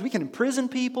the things. We can imprison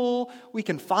people, we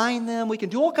can fine them, we can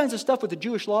do all kinds of stuff with the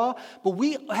Jewish law, but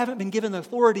we haven't been given the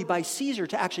authority by Caesar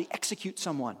to actually execute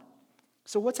someone.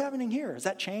 So what's happening here? Has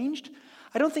that changed?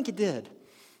 I don't think it did.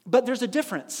 But there's a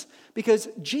difference, because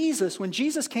when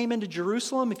Jesus came into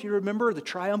Jerusalem, if you remember the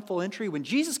triumphal entry, when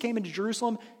Jesus came into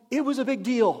Jerusalem, it was a big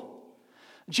deal.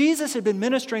 Jesus had been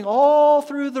ministering all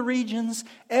through the regions.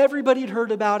 Everybody had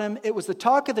heard about him. It was the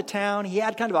talk of the town. He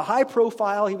had kind of a high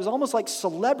profile. He was almost like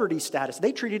celebrity status.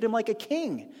 They treated him like a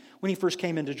king when he first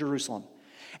came into Jerusalem.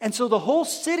 And so the whole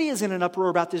city is in an uproar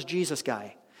about this Jesus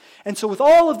guy. And so with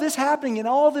all of this happening and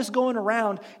all this going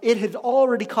around, it had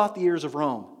already caught the ears of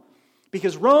Rome.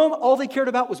 Because Rome, all they cared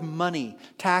about was money,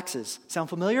 taxes. Sound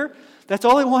familiar? That's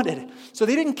all they wanted. So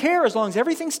they didn't care as long as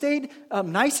everything stayed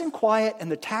nice and quiet and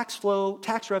the tax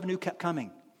revenue kept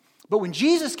coming. But when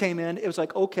Jesus came in, it was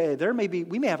like, okay,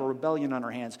 we may have a rebellion on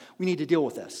our hands. We need to deal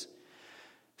with this.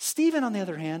 Stephen, on the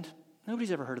other hand,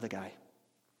 nobody's ever heard of the guy.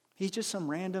 He's just some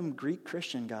random Greek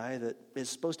Christian guy that is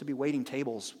supposed to be waiting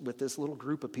tables with this little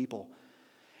group of people.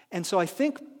 And so I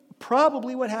think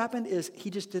probably what happened is he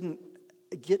just didn't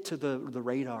get to the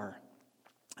radar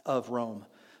of Rome.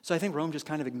 So I think Rome just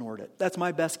kind of ignored it. That's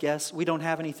my best guess. We don't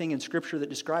have anything in Scripture that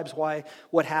describes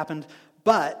what happened,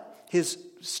 but his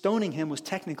stoning him was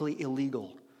technically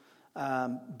illegal.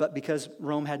 But because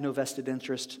Rome had no vested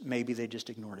interest, maybe they just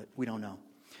ignored it. We don't know.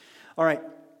 All right.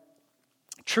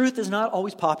 Truth is not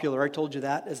always popular. I told you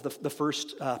that as the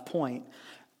first point.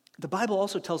 The Bible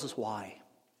also tells us why.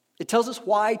 It tells us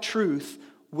why truth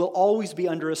will always be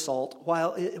under assault,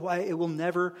 while it will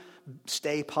never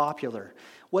stay popular.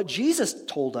 What Jesus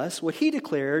told us, what he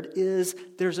declared, is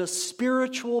there's a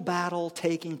spiritual battle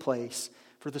taking place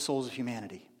for the souls of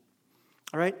humanity.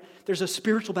 All right? There's a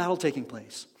spiritual battle taking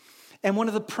place. And one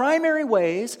of the primary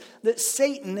ways that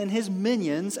Satan and his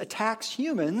minions attacks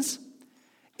humans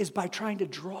is by trying to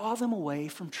draw them away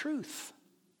from truth.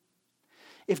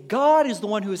 If God is the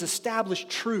one who has established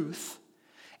truth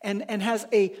and has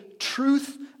a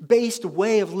truth-based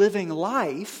way of living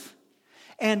life,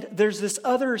 and there's this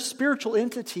other spiritual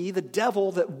entity, the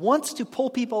devil, that wants to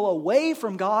pull people away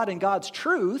from God and God's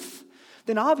truth,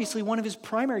 then obviously one of his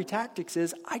primary tactics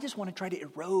is, I just want to try to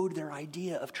erode their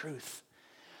idea of truth.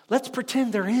 Let's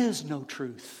pretend there is no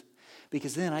truth,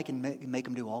 because then I can make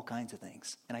them do all kinds of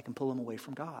things, and I can pull them away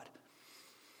from God.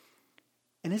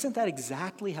 And isn't that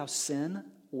exactly how sin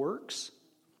works?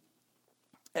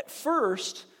 At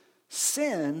first,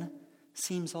 sin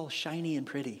seems all shiny and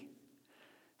pretty.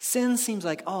 Sin seems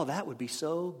like, oh, that would be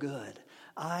so good.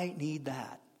 I need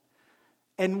that.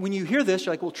 And when you hear this,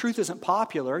 you're like, well, truth isn't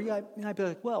popular. Yeah, I'd be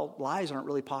like, well, lies aren't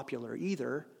really popular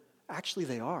either. Actually,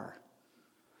 they are.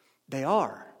 They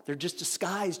are. They're just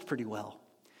disguised pretty well.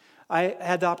 I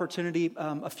had the opportunity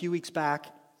a few weeks back,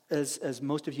 as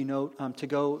most of you know, to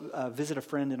go visit a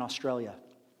friend in Australia.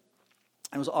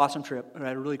 It was an awesome trip. I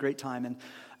had a really great time.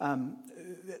 And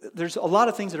there's a lot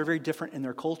of things that are very different in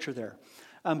their culture there.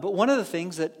 But one of the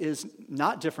things that is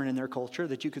not different in their culture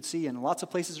that you could see in lots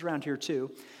of places around here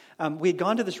too, we had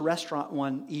gone to this restaurant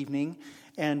one evening,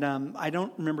 and I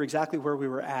don't remember exactly where we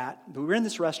were at, but we were in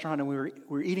this restaurant and we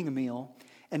were eating a meal.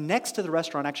 And next to the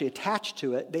restaurant, actually attached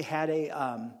to it, they had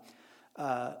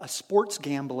a sports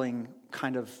gambling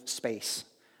kind of space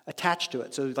attached to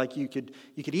it. So like you could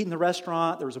eat in the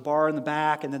restaurant, there was a bar in the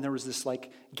back, and then there was this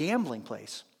like gambling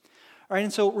place. All right,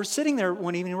 and so we're sitting there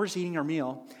one evening, we're just eating our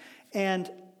meal,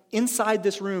 and inside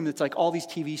this room, it's like all these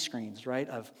TV screens, right,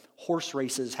 of horse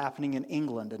races happening in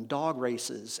England, and dog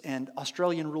races, and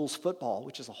Australian rules football,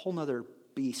 which is a whole nother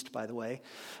beast, by the way.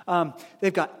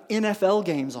 They've got NFL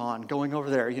games on going over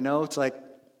there, it's like,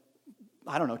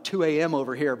 I don't know, 2 a.m.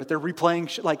 over here, but they're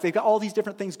replaying, like they've got all these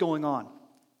different things going on.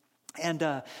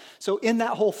 And so in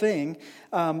that whole thing,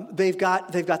 they've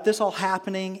got this all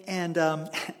happening, and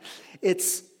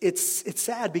it's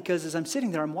sad because as I'm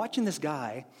sitting there, I'm watching this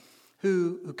guy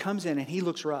who comes in and he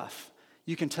looks rough.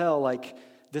 You can tell, like,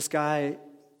 this guy,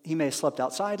 he may have slept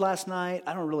outside last night.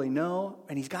 I don't really know.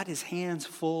 And he's got his hands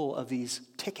full of these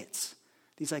tickets,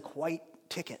 these like white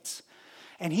tickets.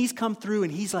 And he's come through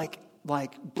and he's like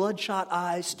bloodshot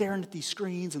eyes staring at these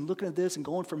screens and looking at this and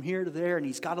going from here to there. And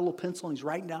he's got a little pencil and he's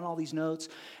writing down all these notes.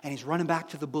 And he's running back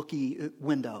to the bookie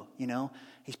window,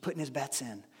 He's putting his bets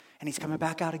in. And he's coming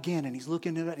back out again, and he's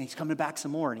looking at it, and he's coming back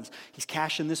some more, and he's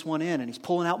cashing this one in, and he's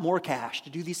pulling out more cash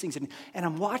to do these things. And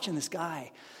I'm watching this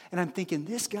guy, and I'm thinking,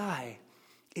 this guy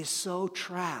is so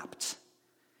trapped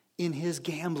in his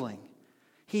gambling.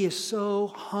 He is so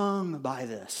hung by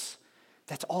this.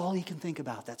 That's all he can think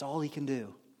about. That's all he can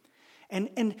do.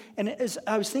 And as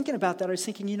I was thinking about that, I was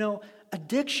thinking,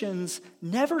 addictions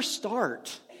never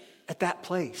start at that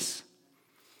place.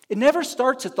 It never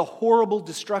starts at the horrible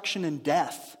destruction and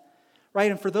death. Right?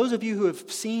 And for those of you who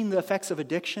have seen the effects of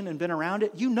addiction and been around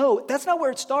it, that's not where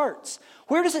it starts.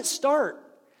 Where does it start?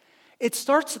 It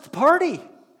starts at the party.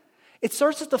 It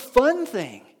starts at the fun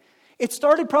thing. It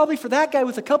started probably for that guy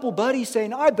with a couple buddies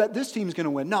saying, I bet this team's going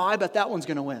to win. No, I bet that one's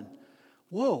going to win.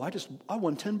 Whoa, I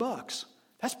won $10.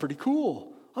 That's pretty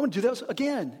cool. I'm going to do that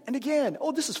again and again.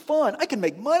 Oh, this is fun. I can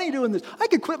make money doing this. I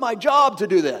could quit my job to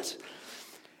do this.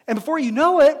 And before you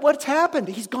know it, what's happened?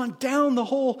 He's gone down the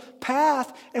whole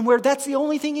path, and where that's the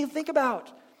only thing he can think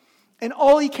about. And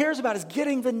all he cares about is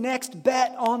getting the next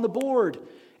bet on the board.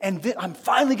 And I'm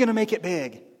finally going to make it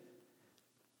big.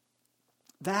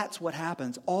 That's what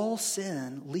happens. All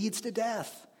sin leads to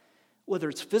death. Whether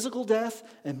it's physical death,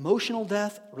 emotional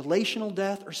death, relational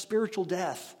death, or spiritual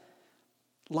death.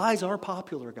 Lies are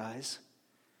popular, guys.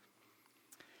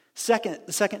 The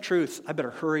second truth, I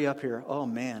better hurry up here. Oh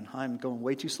man, I'm going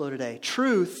way too slow today.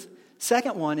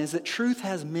 Second one is that truth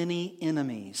has many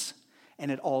enemies, and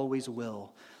it always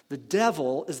will. The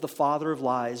devil is the father of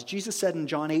lies. Jesus said in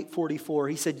John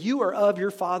 8:44, he said, you are of your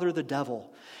father the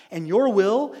devil, and your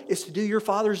will is to do your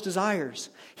father's desires.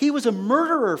 He was a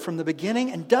murderer from the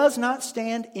beginning and does not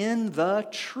stand in the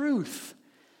truth,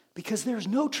 because there's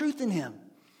no truth in him.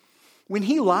 When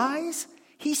he lies,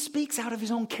 he speaks out of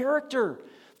his own character.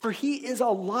 For he is a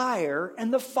liar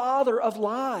and the father of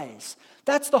lies.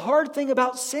 That's the hard thing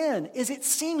about sin, is it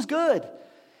seems good.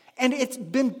 And it's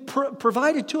been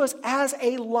provided to us as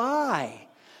a lie.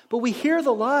 But we hear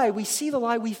the lie, we see the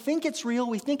lie, we think it's real,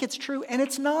 we think it's true, and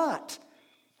it's not.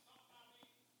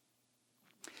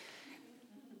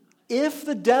 If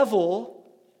the devil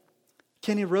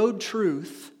can erode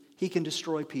truth, he can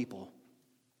destroy people.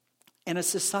 And a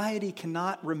society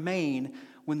cannot remain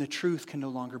when the truth can no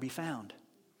longer be found.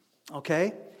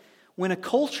 Okay? When a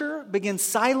culture begins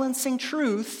silencing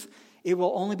truth, it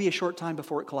will only be a short time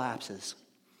before it collapses.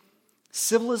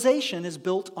 Civilization is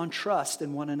built on trust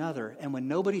in one another. And when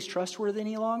nobody's trustworthy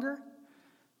any longer,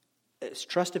 as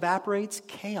trust evaporates,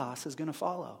 chaos is going to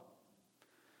follow.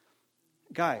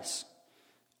 Guys,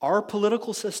 our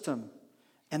political system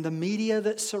and the media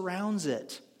that surrounds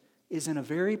it is in a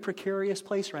very precarious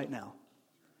place right now.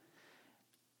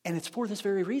 And it's for this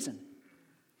very reason.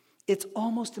 It's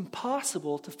almost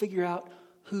impossible to figure out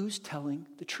who's telling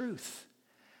the truth.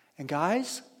 And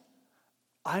guys,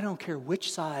 I don't care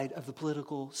which side of the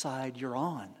political side you're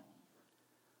on.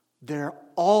 They're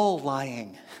all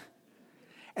lying.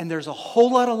 And there's a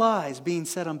whole lot of lies being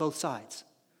said on both sides.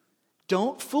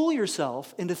 Don't fool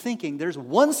yourself into thinking there's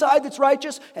one side that's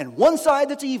righteous and one side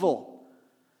that's evil.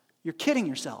 You're kidding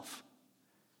yourself.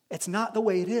 It's not the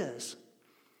way it is.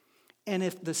 And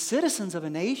if the citizens of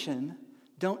a nation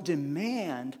don't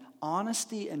demand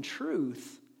honesty and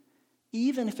truth,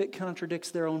 even if it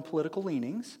contradicts their own political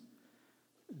leanings,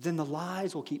 then the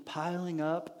lies will keep piling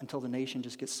up until the nation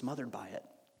just gets smothered by it.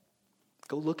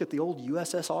 Go look at the old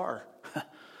USSR.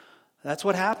 That's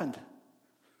what happened.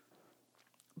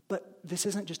 But this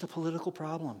isn't just a political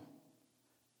problem.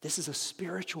 This is a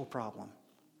spiritual problem.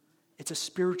 It's a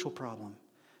spiritual problem.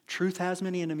 Truth has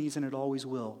many enemies, and it always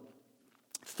will.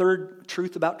 Third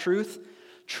truth about truth.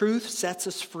 Truth sets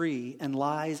us free, and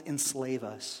lies enslave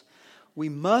us. We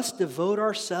must devote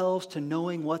ourselves to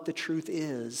knowing what the truth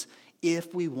is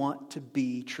if we want to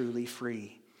be truly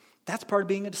free. That's part of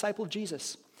being a disciple of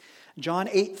Jesus. John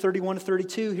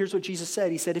 8:31-32, here's what Jesus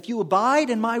said. He said, "If you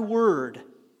abide in my word,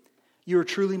 you are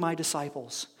truly my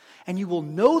disciples, and you will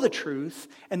know the truth,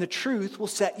 and the truth will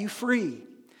set you free."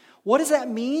 What does that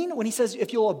mean when he says,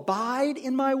 if you'll abide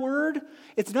in my word?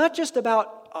 It's not just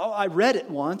about, I read it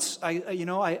once.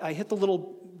 I hit the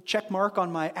little check mark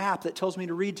on my app that tells me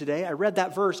to read today. I read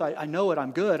that verse. I know it.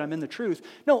 I'm good. I'm in the truth.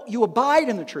 No, you abide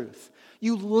in the truth.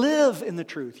 You live in the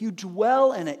truth. You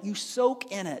dwell in it. You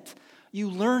soak in it. You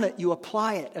learn it. You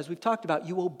apply it. As we've talked about,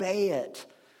 you obey it.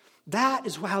 That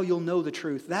is how you'll know the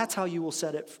truth. That's how you will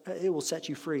it will set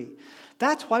you free.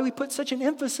 That's why we put such an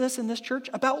emphasis in this church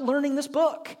about learning this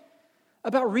book,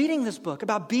 about reading this book,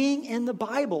 about being in the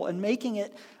Bible and making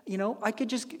it, I could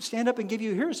just stand up and give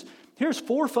you, here's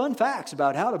 4 fun facts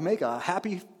about how to make a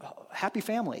happy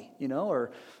family,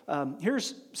 or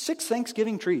here's 6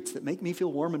 Thanksgiving treats that make me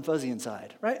feel warm and fuzzy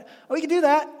inside, right? We can do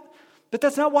that, but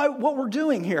that's not what we're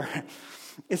doing here.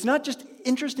 It's not just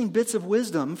interesting bits of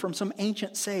wisdom from some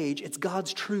ancient sage. It's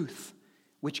God's truth,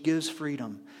 which gives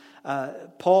freedom.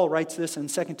 Paul writes this in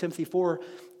 2 Timothy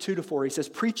 4:2-4. He says,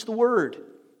 "Preach the word.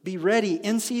 Be ready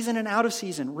in season and out of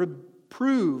season.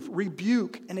 Reprove,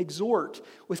 rebuke, and exhort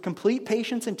with complete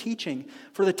patience and teaching.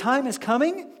 For the time is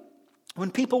coming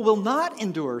when people will not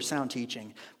endure sound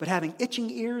teaching, but having itching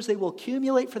ears, they will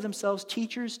accumulate for themselves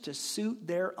teachers to suit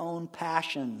their own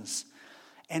passions,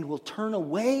 and will turn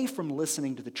away from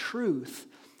listening to the truth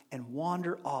and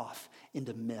wander off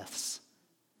into myths."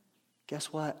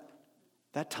 Guess what?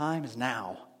 That time is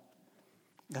now.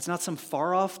 That's not some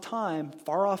far-off time,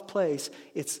 far-off place.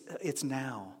 It's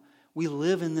now. We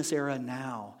live in this era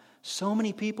now. So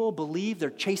many people believe they're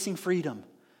chasing freedom.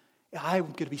 I'm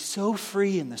going to be so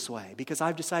free in this way because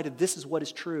I've decided this is what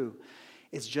is true.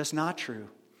 It's just not true.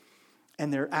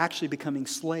 And they're actually becoming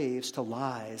slaves to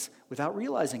lies without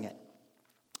realizing it.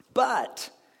 But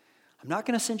I'm not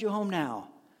going to send you home now.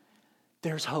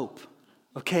 There's hope.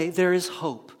 Okay? There is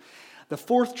hope. The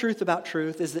fourth truth about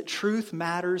truth is that truth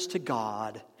matters to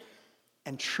God,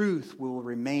 and truth will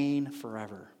remain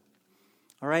forever.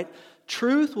 All right?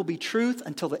 Truth will be truth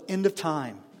until the end of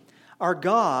time. Our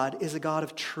God is a God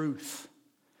of truth.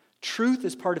 Truth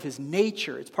is part of his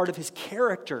nature. It's part of his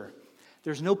character.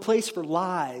 There's no place for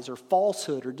lies or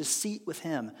falsehood or deceit with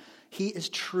him. He is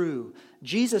true.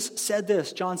 Jesus said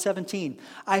this, John 17,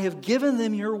 "I have given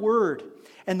them your word,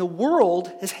 and the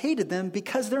world has hated them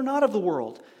because they're not of the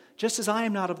world, just as I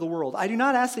am not of the world. I do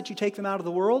not ask that you take them out of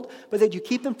the world, but that you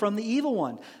keep them from the evil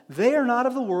one. They are not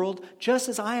of the world, just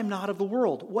as I am not of the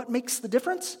world." What makes the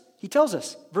difference? He tells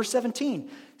us, verse 17,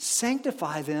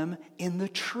 "Sanctify them in the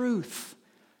truth.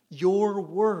 Your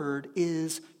word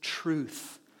is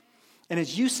truth. And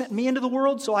as you sent me into the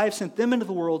world, so I have sent them into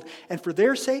the world. And for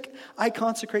their sake, I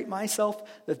consecrate myself,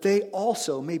 that they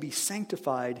also may be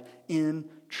sanctified in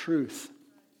truth."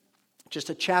 Just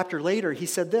a chapter later, he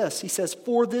said this. He says,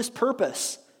 "For this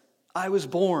purpose I was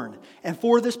born, and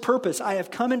for this purpose I have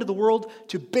come into the world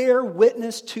to bear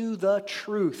witness to the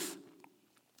truth.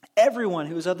 Everyone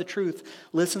who is of the truth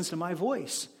listens to my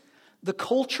voice." The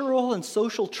cultural and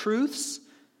social truths,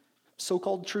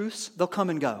 so-called truths, they'll come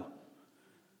and go.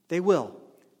 They will.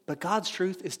 But God's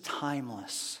truth is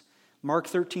timeless. Mark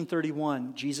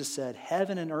 13:31, Jesus said,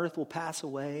 "Heaven and earth will pass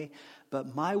away,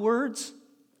 but my words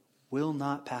will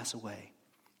not pass away."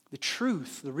 The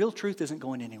truth, the real truth, isn't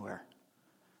going anywhere.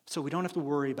 So we don't have to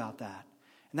worry about that.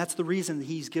 And that's the reason that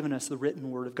he's given us the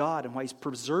written word of God and why he's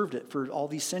preserved it for all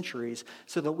these centuries,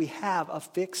 so that we have a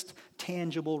fixed,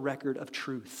 tangible record of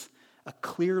truth, a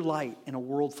clear light in a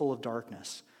world full of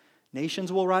darkness.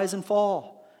 Nations will rise and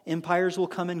fall. Empires will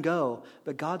come and go.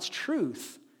 But God's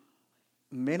truth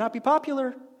may not be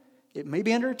popular. It may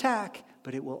be under attack,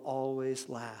 but it will always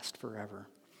last forever.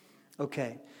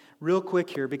 Okay, real quick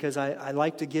here, because I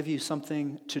like to give you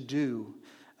something to do.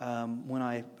 When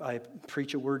I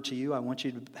preach a word to you, I want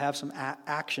you to have some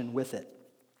action with it.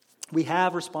 We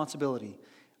have responsibility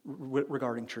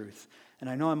regarding truth. And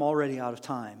I know I'm already out of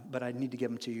time, but I need to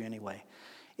give them to you anyway.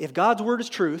 If God's word is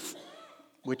truth,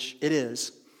 which it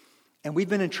is, and we've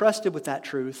been entrusted with that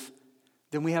truth,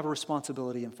 then we have a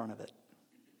responsibility in front of it.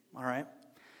 All right?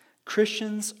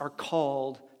 Christians are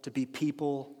called to be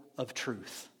people of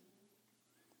truth.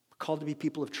 We're called to be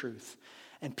people of truth.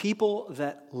 And people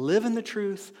that live in the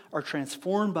truth are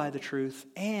transformed by the truth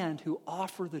and who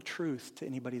offer the truth to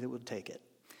anybody that would take it.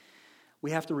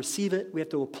 We have to receive it, we have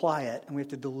to apply it, and we have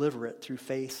to deliver it through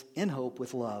faith in hope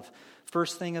with love.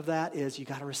 First thing of that is you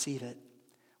got to receive it.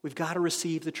 We've got to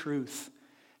receive the truth.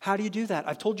 How do you do that?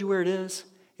 I've told you where it is.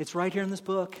 It's right here in this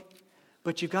book.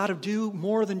 But you've got to do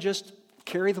more than just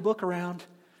carry the book around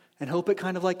and hope it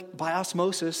kind of like by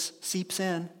osmosis seeps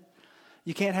in.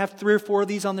 You can't have 3 or 4 of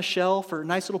these on the shelf or a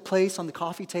nice little place on the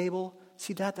coffee table.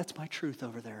 See that? That's my truth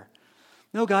over there.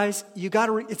 No, guys,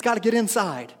 it's got to get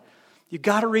inside. You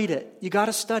got to read it. You got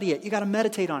to study it. You got to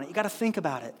meditate on it. You got to think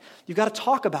about it. You got to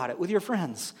talk about it with your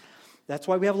friends. That's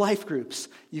why we have life groups.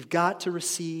 You've got to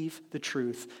receive the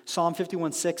truth. Psalm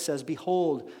 51:6 says,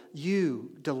 "Behold,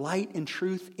 you delight in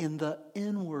truth in the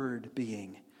inward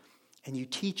being, and you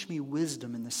teach me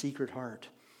wisdom in the secret heart."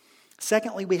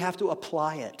 Secondly, we have to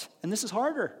apply it. And this is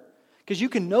harder, because you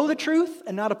can know the truth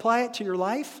and not apply it to your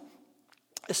life,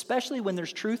 especially when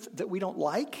there's truth that we don't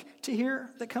like to hear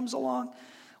that comes along.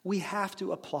 We have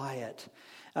to apply it.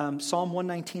 Psalm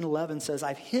 119:11 says,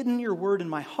 "I've hidden your word in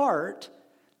my heart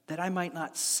that I might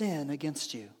not sin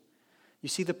against you." You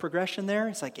see the progression there?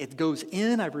 It's like it goes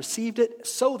in, I've received it,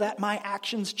 so that my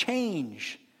actions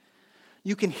change.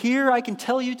 You can hear, I can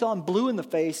tell you till I'm blue in the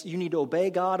face, you need to obey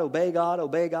God, obey God,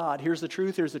 obey God. Here's the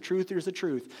truth, here's the truth, here's the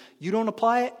truth. You don't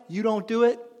apply it, you don't do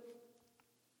it,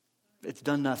 it's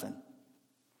done nothing.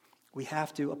 We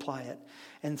have to apply it.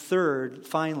 And third,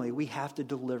 finally, we have to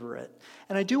deliver it.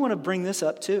 And I do want to bring this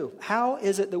up too. How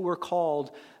is it that we're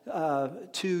called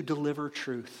to deliver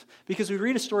truth? Because we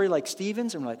read a story like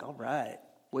Stephen's and we're like, all right,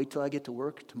 wait till I get to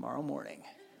work tomorrow morning.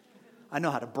 I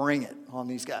know how to bring it on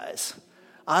these guys.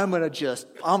 I'm going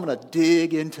to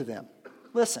dig into them.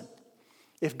 Listen,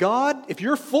 if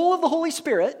you're full of the Holy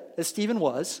Spirit, as Stephen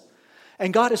was,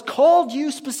 and God has called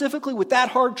you specifically with that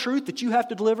hard truth that you have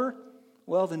to deliver,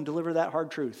 well, then deliver that hard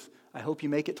truth. I hope you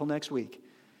make it till next week.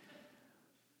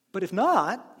 But if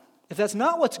that's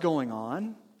not what's going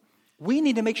on, we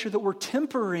need to make sure that we're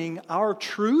tempering our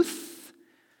truth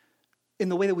in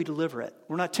the way that we deliver it.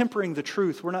 We're not tempering the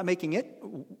truth. We're not making it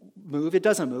move. It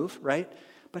doesn't move, right?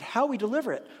 But how we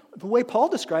deliver it. The way Paul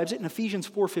describes it in Ephesians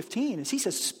 4:15 is he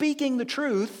says, speaking the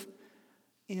truth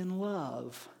in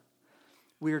love,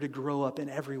 we are to grow up in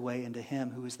every way into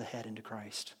him who is the head, into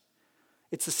Christ.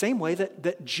 It's the same way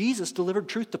that Jesus delivered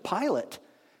truth to Pilate.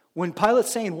 When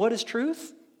Pilate's saying, what is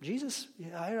truth? Jesus,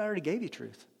 I already gave you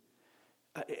truth.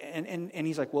 And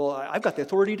he's like, well, I've got the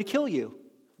authority to kill you.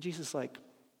 Jesus is like,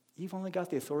 you've only got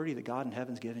the authority that God in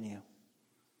heaven's given you.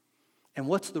 And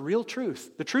what's the real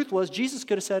truth? The truth was Jesus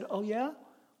could have said, oh yeah,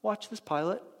 watch this,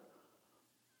 Pilate.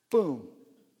 Boom.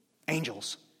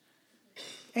 Angels.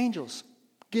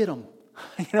 Get them.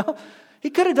 He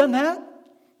could have done that.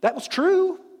 That was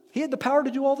true. He had the power to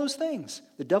do all those things.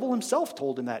 The devil himself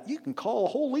told him that. You can call a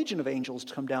whole legion of angels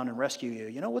to come down and rescue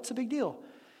you. What's the big deal?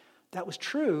 That was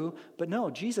true, but no,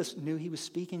 Jesus knew he was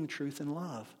speaking the truth in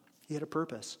love. He had a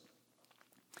purpose.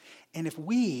 And if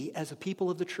we, as a people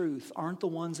of the truth, aren't the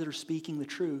ones that are speaking the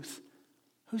truth,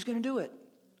 who's going to do it?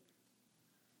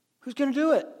 Who's going to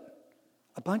do it?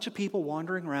 A bunch of people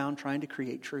wandering around trying to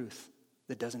create truth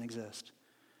that doesn't exist.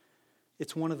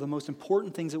 It's one of the most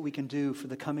important things that we can do for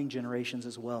the coming generations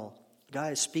as well.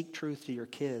 Guys, speak truth to your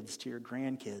kids, to your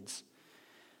grandkids.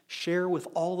 Share with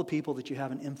all the people that you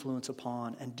have an influence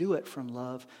upon, and do it from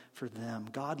love for them.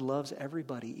 God loves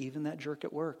everybody, even that jerk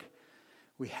at work.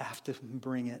 We have to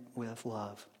bring it with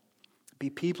love. Be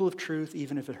people of truth,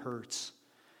 even if it hurts,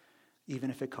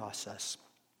 even if it costs us.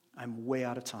 I'm way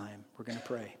out of time. We're going to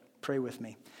pray. Pray with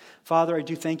me. Father, I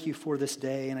do thank you for this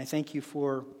day, and I thank you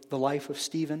for the life of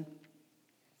Stephen.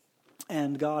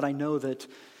 And God, I know that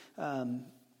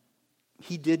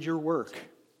he did your work,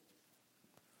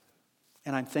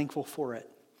 and I'm thankful for it.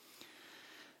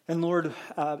 And Lord,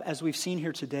 as we've seen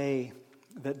here today,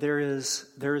 that there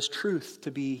is truth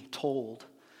to be told.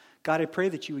 God, I pray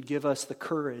that you would give us the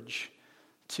courage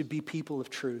to be people of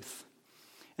truth.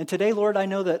 And today, Lord, I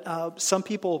know that some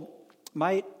people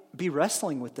might be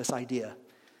wrestling with this idea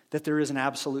that there is an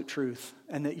absolute truth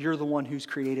and that you're the one who's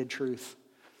created truth.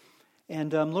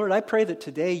 And Lord, I pray that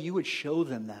today you would show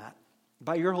them that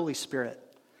by your Holy Spirit,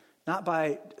 not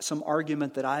by some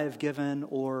argument that I have given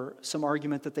or some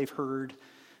argument that they've heard,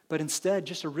 but instead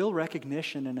just a real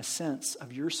recognition and a sense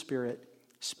of your Spirit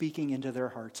speaking into their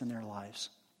hearts and their lives.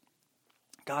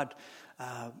 God,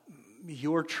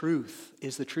 your truth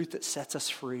is the truth that sets us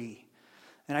free.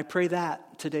 And I pray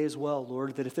that today as well,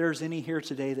 Lord, that if there's any here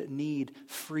today that need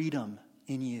freedom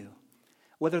in you,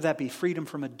 whether that be freedom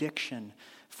from addiction,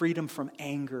 freedom from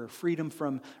anger, freedom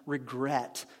from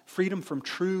regret, freedom from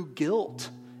true guilt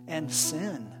and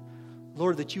sin,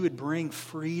 Lord, that you would bring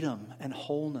freedom and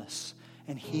wholeness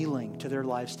and healing to their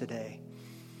lives today.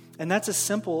 And that's as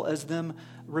simple as them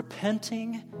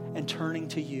repenting and turning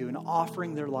to you and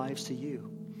offering their lives to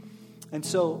you. And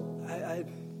so,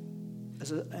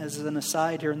 as an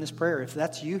aside here in this prayer, if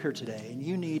that's you here today and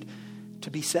you need to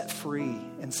be set free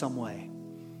in some way,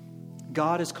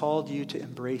 God has called you to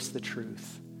embrace the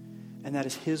truth. And that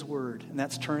is his word, and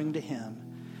that's turning to him.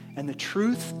 And the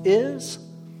truth is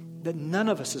that none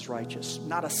of us is righteous.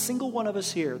 Not a single one of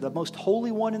us here, the most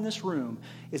holy one in this room,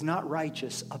 is not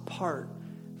righteous apart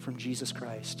from Jesus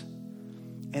Christ.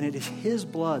 And it is his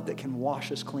blood that can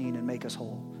wash us clean and make us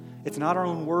whole. It's not our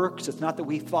own works. It's not that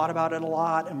we thought about it a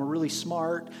lot and we're really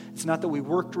smart. It's not that we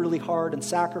worked really hard and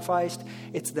sacrificed.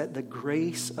 It's that the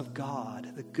grace of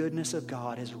God, the goodness of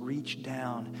God has reached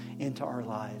down into our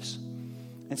lives.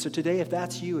 And so today, if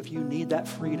that's you, if you need that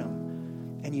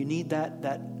freedom and you need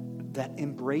that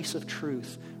embrace of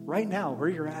truth, right now, where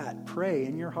you're at, pray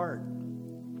in your heart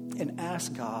and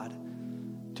ask God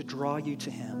to draw you to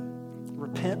him.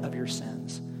 Repent of your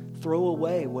sins. Throw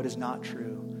away what is not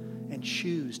true and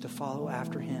choose to follow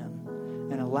after him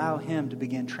and allow him to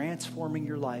begin transforming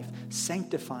your life,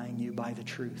 sanctifying you by the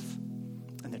truth.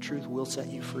 And the truth will set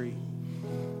you free.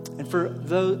 And for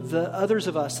the others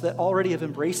of us that already have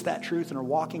embraced that truth and are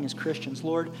walking as Christians,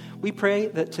 Lord, we pray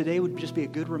that today would just be a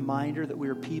good reminder that we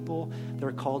are people that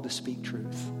are called to speak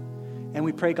truth. And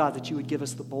we pray, God, that you would give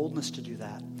us the boldness to do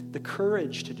that, the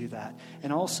courage to do that,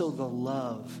 and also the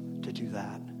love to do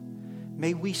that.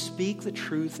 May we speak the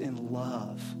truth in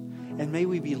love, and may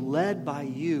we be led by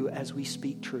you as we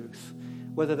speak truth.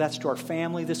 Whether that's to our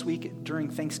family this week during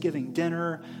Thanksgiving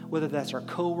dinner, whether that's our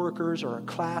coworkers or our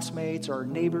classmates or our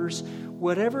neighbors,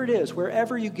 whatever it is,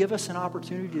 wherever you give us an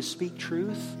opportunity to speak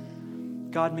truth,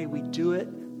 God, may we do it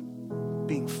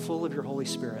being full of your Holy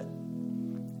Spirit.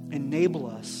 Enable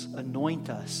us, anoint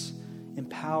us,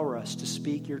 empower us to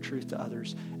speak your truth to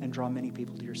others and draw many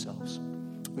people to yourselves.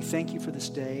 We thank you for this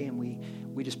day, and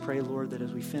we just pray, Lord, that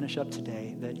as we finish up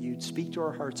today, that you'd speak to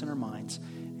our hearts and our minds,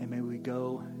 and may we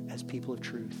go as people of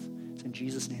truth. It's in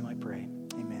Jesus' name I pray.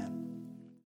 Amen.